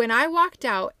said, when I walked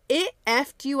out, it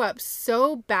effed you up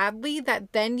so badly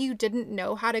that then you didn't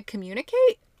know how to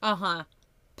communicate. Uh-huh.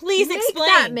 Please Make explain.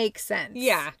 that make sense.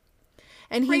 Yeah.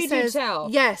 And Pray he do says, tell.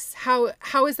 yes,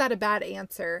 how is that a bad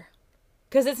answer?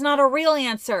 Because it's not a real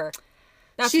answer.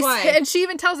 That's why. And she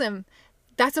even tells him,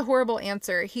 that's a horrible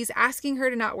answer. He's asking her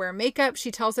to not wear makeup.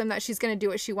 She tells him that she's going to do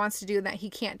what she wants to do and that he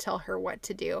can't tell her what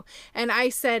to do. And I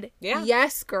said,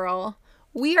 yes, girl,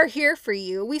 we are here for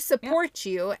you. We support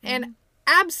you. And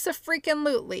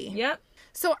abso-freaking-lutely. Yep.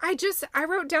 So I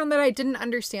wrote down that I didn't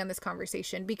understand this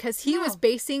conversation because he was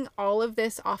basing all of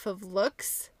this off of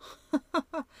looks.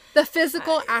 The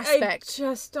physical aspect. I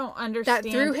just don't understand.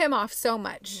 That threw him off so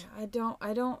much. I don't.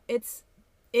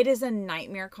 It is a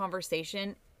nightmare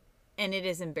conversation, and it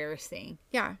is embarrassing.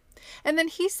 Yeah. And then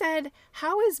he said,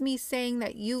 how is me saying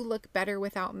that you look better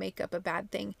without makeup a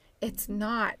bad thing? It's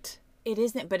not. It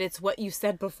isn't, but it's what you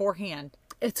said beforehand.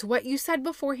 It's what you said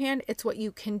beforehand. It's what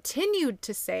you continued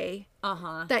to say.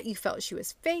 Uh-huh. That you felt she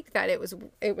was fake, that it was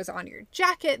on your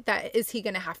jacket, that is he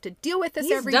going to have to deal with this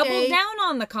He's every day? doubled down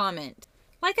on the comment.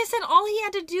 Like I said, all he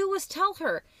had to do was tell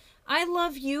her, I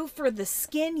love you for the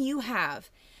skin you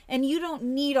have, and you don't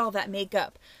need all that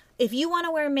makeup. If you want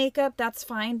to wear makeup, that's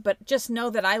fine, but just know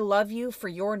that I love you for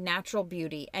your natural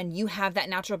beauty, and you have that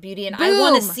natural beauty, and I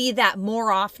want to see that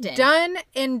more often. Done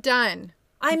and done.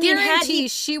 I mean, guarantee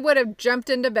she would have jumped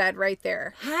into bed right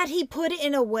there. Had he put it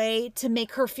in a way to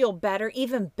make her feel better,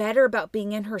 even better about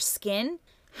being in her skin,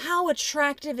 how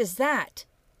attractive is that?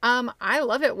 I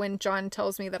love it when John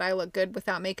tells me that I look good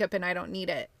without makeup and I don't need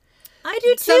it. I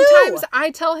do too. Sometimes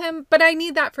I tell him, but I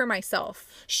need that for myself.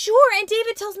 Sure, and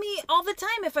David tells me all the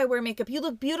time if I wear makeup, you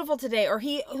look beautiful today. Or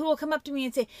who will come up to me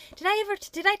and say, did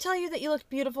I tell you that you looked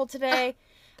beautiful today?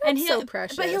 And he's so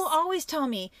precious. But he'll always tell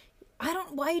me,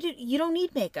 you don't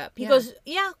need makeup. He goes,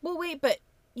 yeah, well wait, but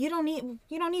you don't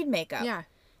need makeup. Yeah.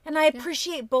 And I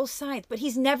appreciate both sides, but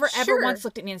he's never ever once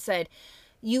looked at me and said,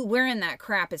 you wearing that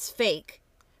crap is fake.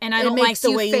 And I don't like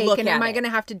the way you look at it. Am I going to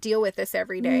have to deal with this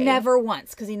every day? Never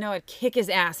once, because I'd kick his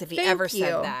ass if he ever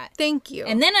said that. Thank you.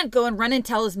 And then I'd go and run and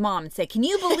tell his mom and say, can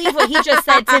you believe what he just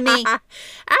said to me?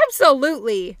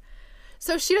 Absolutely.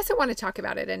 So she doesn't want to talk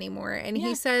about it anymore. And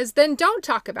he says, then don't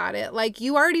talk about it. Like,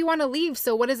 you already want to leave,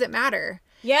 so what does it matter?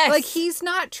 Yes. Like, he's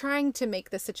not trying to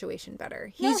make the situation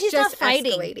better. He's just not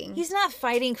fighting. escalating. He's not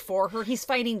fighting for her. He's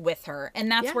fighting with her. And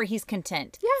that's where he's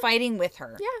content. Yeah. Fighting with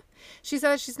her. Yeah. She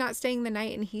says she's not staying the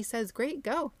night, and he says, great,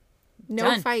 go. No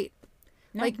Done. fight.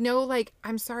 No. Like,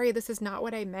 I'm sorry, this is not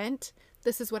what I meant.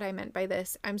 This is what I meant by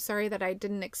this. I'm sorry that I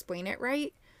didn't explain it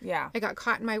right. Yeah. I got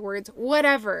caught in my words.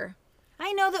 Whatever.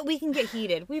 I know that we can get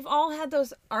heated. We've all had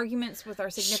those arguments with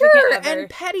our significant other. And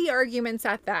petty arguments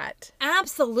at that.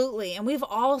 Absolutely. And we've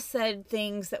all said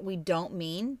things that we don't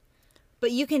mean. But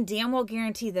you can damn well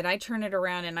guarantee that I turn it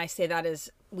around and I say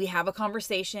we have a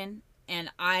conversation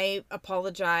and I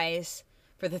apologize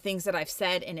for the things that I've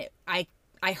said, and I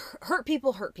hurt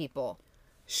people.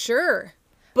 Sure.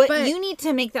 But you need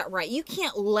to make that right. You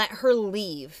can't let her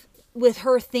leave with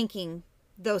her thinking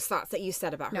those thoughts that you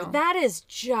said about her. No. That is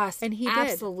just And he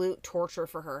absolute torture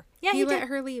for her. Yeah, he let did.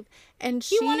 her leave. And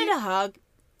He wanted a hug,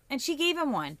 and she gave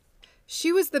him one.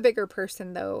 She was the bigger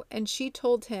person, though, and she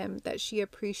told him that she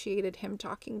appreciated him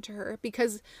talking to her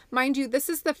because, mind you, this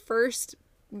is the first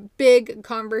big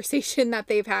conversation that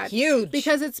they've had. Huge.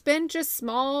 Because it's been just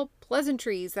small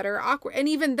pleasantries that are awkward. And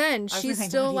even then, she's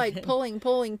still like pulling.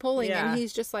 Yeah. And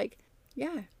he's just like,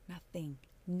 yeah. Nothing.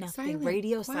 Silent,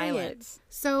 Radio quiet. silence.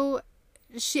 So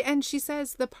she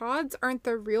says the pods aren't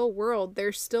the real world.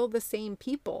 They're still the same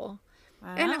people.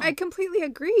 And I completely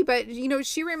agree. But,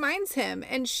 she reminds him,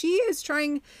 and she is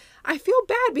trying. I feel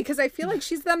bad because I feel like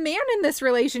she's the man in this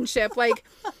relationship. Like,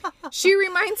 she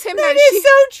reminds him That is so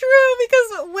true,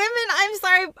 because women, I'm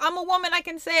sorry, I'm a woman, I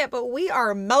can say it, but we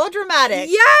are melodramatic.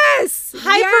 Yes!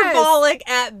 Hyperbolic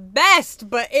at best,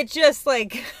 but it just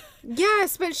like...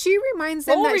 Yes, but she reminds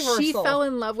him Role that she reversal. fell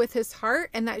in love with his heart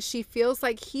and that she feels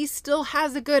like he still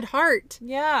has a good heart.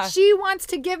 Yeah. She wants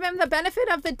to give him the benefit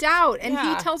of the doubt. And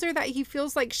Yeah. he tells her that he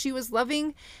feels like she was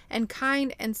loving and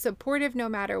kind and supportive no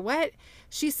matter what.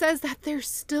 She says that there's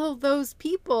still those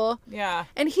people. Yeah.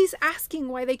 And he's asking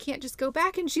why they can't just go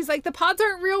back. And she's like, the pods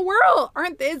aren't real world.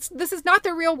 This is not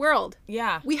the real world.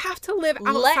 Yeah. We have to live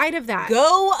outside of that.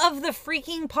 Go of the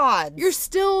freaking pods. You're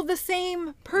still the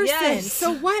same person. Yes.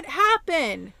 So what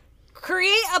happened?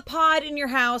 Create a pod in your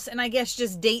house and I guess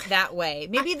just date that way.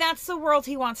 Maybe that's the world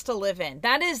he wants to live in.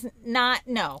 That is not,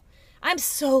 no. I'm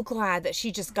so glad that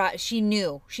she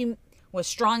knew. She was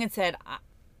strong and said,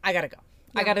 I gotta go.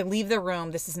 I gotta leave the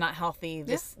room. This is not healthy.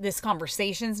 This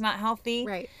conversation's not healthy.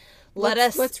 Right.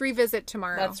 Let's revisit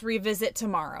tomorrow. Let's revisit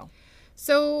tomorrow.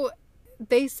 So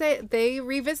they say they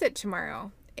revisit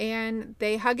tomorrow and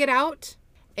they hug it out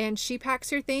and she packs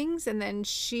her things and then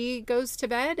she goes to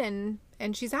bed and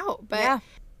she's out. But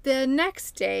the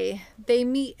next day they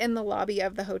meet in the lobby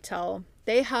of the hotel.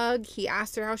 They hug. He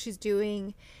asks her how she's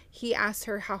doing. He asks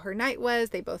her how her night was.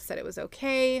 They both said it was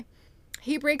okay.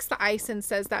 He breaks the ice and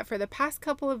says that for the past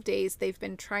couple of days, they've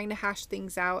been trying to hash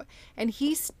things out. And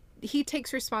he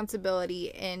takes responsibility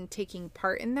in taking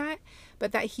part in that,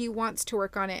 but that he wants to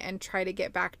work on it and try to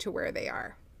get back to where they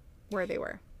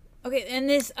were. Okay, and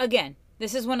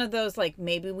this is one of those, like,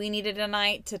 maybe we needed a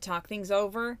night to talk things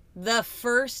over. The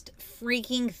first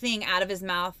freaking thing out of his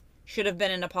mouth should have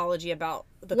been an apology about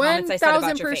the comments I said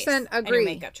about your face 1000% and your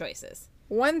makeup choices.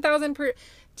 1000%.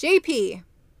 JP.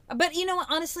 But you know what?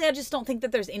 Honestly, I just don't think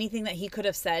that there's anything that he could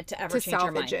have said to ever change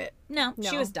your mind. Salvage it. No,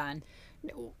 she was done.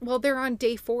 Well, they're on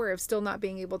day 4 of still not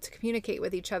being able to communicate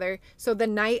with each other. So the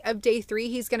night of day 3,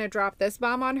 he's going to drop this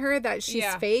bomb on her that she's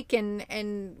fake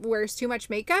and wears too much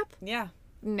makeup? Yeah.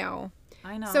 No.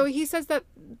 I know. So he says that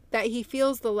he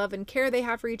feels the love and care they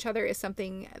have for each other is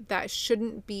something that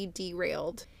shouldn't be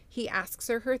derailed. He asks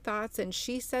her thoughts, and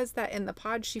she says that in the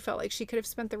pod she felt like she could have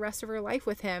spent the rest of her life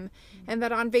with him, and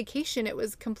that on vacation it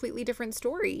was a completely different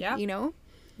story, you know?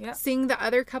 Yeah. Seeing the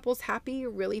other couples happy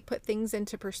really put things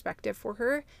into perspective for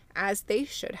her, as they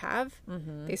should have.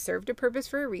 Mm-hmm. They served a purpose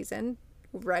for a reason.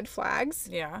 Red flags.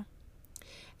 Yeah.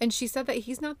 And she said that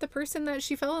he's not the person that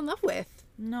she fell in love with.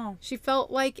 No. She felt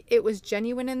like it was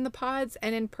genuine in the pods,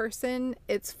 and in person,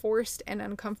 it's forced and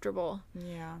uncomfortable.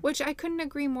 Yeah. Which I couldn't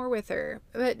agree more with her.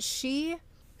 But she's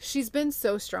been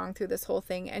so strong through this whole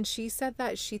thing, and she said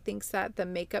that she thinks that the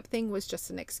makeup thing was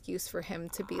just an excuse for him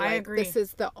to be like, this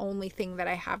is the only thing that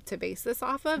I have to base this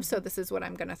off of, so this is what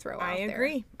I'm going to throw out there. I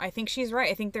agree. I think she's right.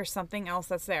 I think there's something else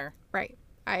that's there. Right.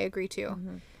 I agree too.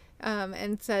 Mm-hmm.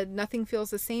 And said nothing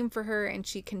feels the same for her, and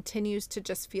she continues to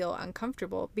just feel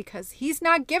uncomfortable because he's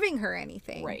not giving her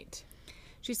anything. Right.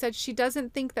 She said she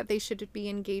doesn't think that they should be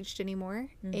engaged anymore,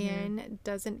 and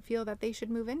doesn't feel that they should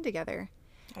move in together.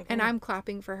 And I'm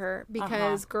clapping for her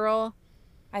because, girl,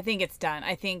 I think it's done.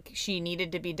 I think she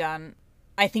needed to be done.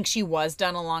 I think she was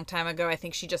done a long time ago. I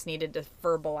think she just needed to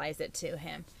verbalize it to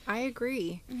him. I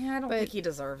agree. Yeah, I don't think he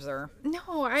deserves her.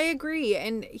 No, I agree.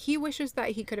 And he wishes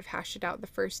that he could have hashed it out the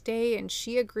first day, and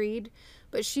she agreed,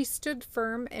 but she stood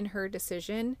firm in her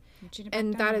decision.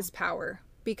 And that is power,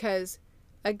 because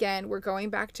again, we're going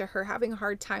back to her having a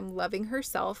hard time loving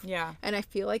herself. Yeah. And I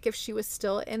feel like if she was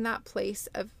still in that place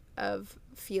of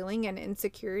feeling and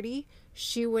insecurity,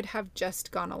 she would have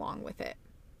just gone along with it.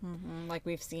 Mm-hmm. Like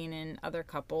we've seen in other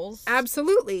couples.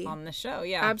 Absolutely. On the show,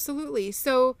 yeah. Absolutely.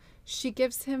 So she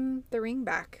gives him the ring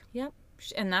back. Yep.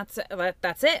 And that's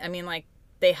it. I mean, like,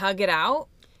 they hug it out.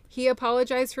 He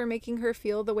apologized for making her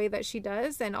feel the way that she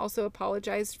does, and also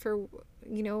apologized for,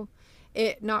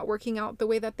 it not working out the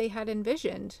way that they had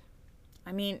envisioned.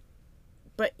 I mean,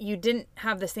 but you didn't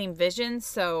have the same vision,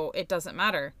 so it doesn't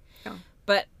matter. No.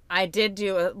 But I did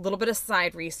do a little bit of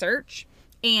side research,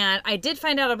 and I did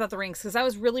find out about the rings because I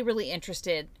was really, really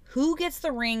interested. Who gets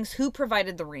the rings? Who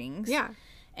provided the rings? Yeah.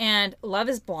 And Love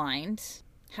is Blind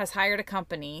has hired a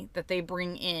company that they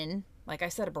bring in, like I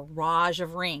said, a barrage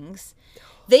of rings.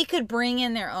 They could bring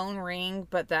in their own ring,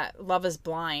 but that Love is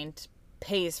Blind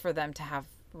pays for them to have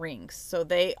rings. So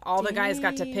all the guys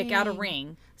got to pick out a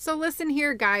ring. So listen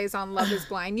here, guys, on Love is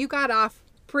Blind. You got off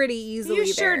pretty easily there.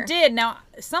 You sure did. Now,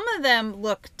 some of them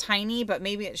look tiny, but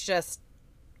maybe it's just,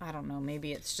 I don't know,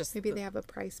 maybe it's just... Maybe they have a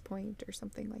price point or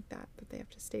something like that they have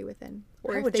to stay within.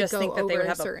 Or I if would they just go think that over they would a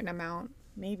have certain amount.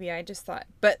 Maybe, I just thought.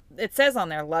 But it says on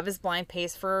there, Love is Blind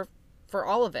pays for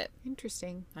all of it.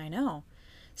 Interesting. I know.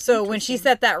 So when she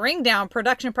set that ring down,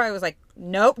 production probably was like,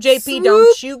 nope, JP,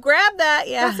 don't you grab that.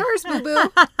 Yeah. That's ours,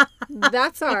 boo-boo.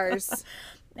 That's ours.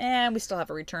 And we still have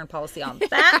a return policy on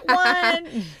that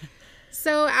one.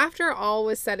 So after all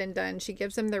was said and done, she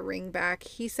gives him the ring back.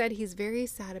 He said he's very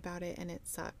sad about it and it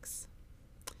sucks.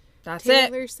 That's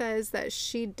Taylor it. says that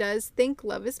she does think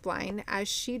Love is Blind, as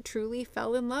she truly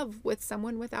fell in love with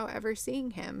someone without ever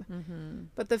seeing him. Mm-hmm.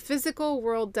 But the physical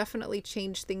world definitely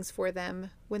changed things for them.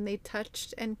 When they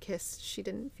touched and kissed, she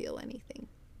didn't feel anything.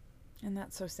 And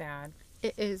that's so sad.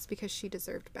 It is because she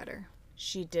deserved better.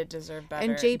 She did deserve better.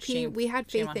 And JP, Shame- we had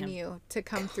shame faith on in him. you to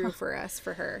come through for us,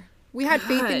 for her. We had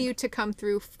faith in God. you to come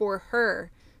through for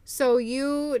her. So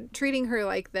you treating her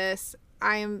like this,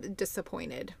 I am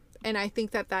disappointed. And I think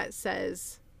that that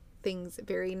says things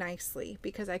very nicely,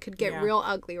 because I could get Yeah. real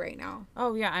ugly right now.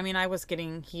 Oh, yeah. I mean, I was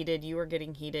getting heated. You were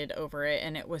getting heated over it.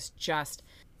 And it was just,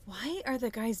 why are the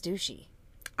guys douchey?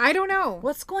 I don't know.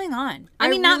 What's going on? I I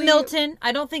mean, not really- Milton.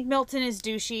 I don't think Milton is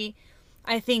douchey.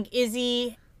 I think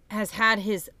Izzy has had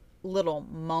his little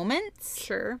moments.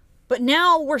 Sure. But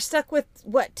now we're stuck with,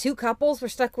 what, 2 couples? We're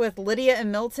stuck with Lydia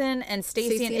and Milton and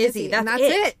Stacey and Izzy. And that's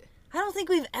it. it. I don't think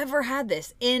we've ever had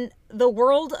this. In the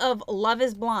world of Love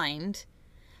is Blind,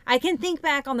 I can think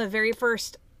back on the very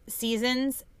first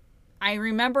seasons. I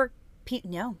remember,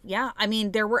 I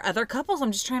mean, there were other couples.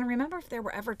 I'm just trying to remember if there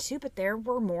were ever 2, but there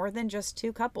were more than just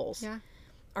 2 couples. Yeah.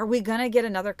 Are we going to get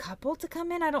another couple to come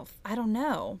in? I don't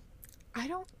know. I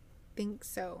don't think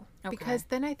so. Okay. Because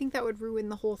then I think that would ruin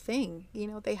the whole thing. You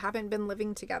know, they haven't been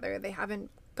living together. They haven't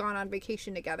gone on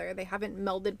vacation together. They haven't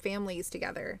melded families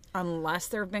together. Unless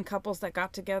there have been couples that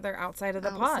got together outside of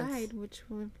the pods. Outside, which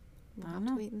we'll have to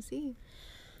know. wait and see.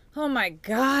 Oh my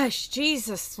gosh,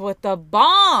 Jesus, with the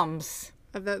bombs.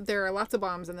 There are lots of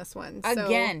bombs in this one. So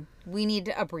Again, we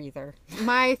need a breather.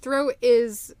 my throat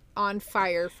is on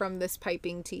fire from this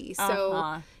piping tea. So,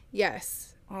 Uh-huh.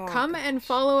 yes. Oh, Come and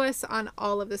follow us on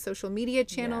all of the social media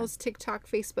channels, TikTok,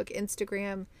 Facebook,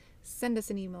 Instagram. Send us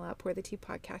an email at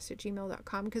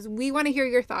pourtheteapodcast@gmail.com, because we want to hear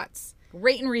your thoughts.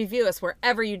 Rate and review us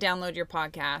wherever you download your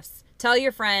podcasts. Tell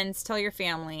your friends, tell your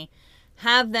family.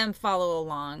 Have them follow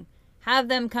along. Have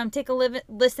them come take a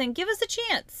listen. Give us a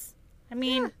chance. I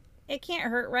mean, it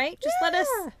can't hurt, right? Just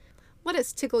let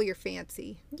us tickle your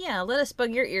fancy. let us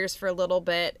bug your ears for a little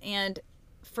bit. And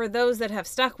for those that have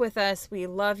stuck with us, we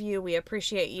love you. We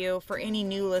appreciate you. For any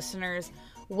new listeners,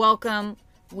 welcome.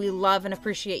 We love and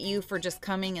appreciate you for just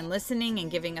coming and listening and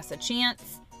giving us a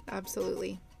chance.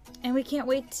 Absolutely. And we can't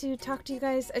wait to talk to you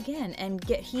guys again and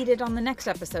get heated on the next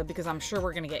episode, because I'm sure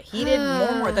we're going to get heated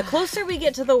more. The closer we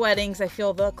get to the weddings, I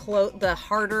feel the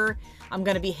harder I'm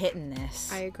going to be hitting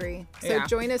this. I agree. So Yeah.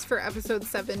 join us for episode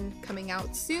 7 coming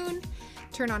out soon.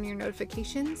 Turn on your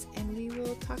notifications, and we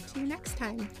will talk to you next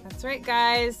time. That's right,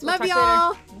 guys. We'll Love talk y'all.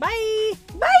 later. Bye.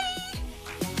 Bye.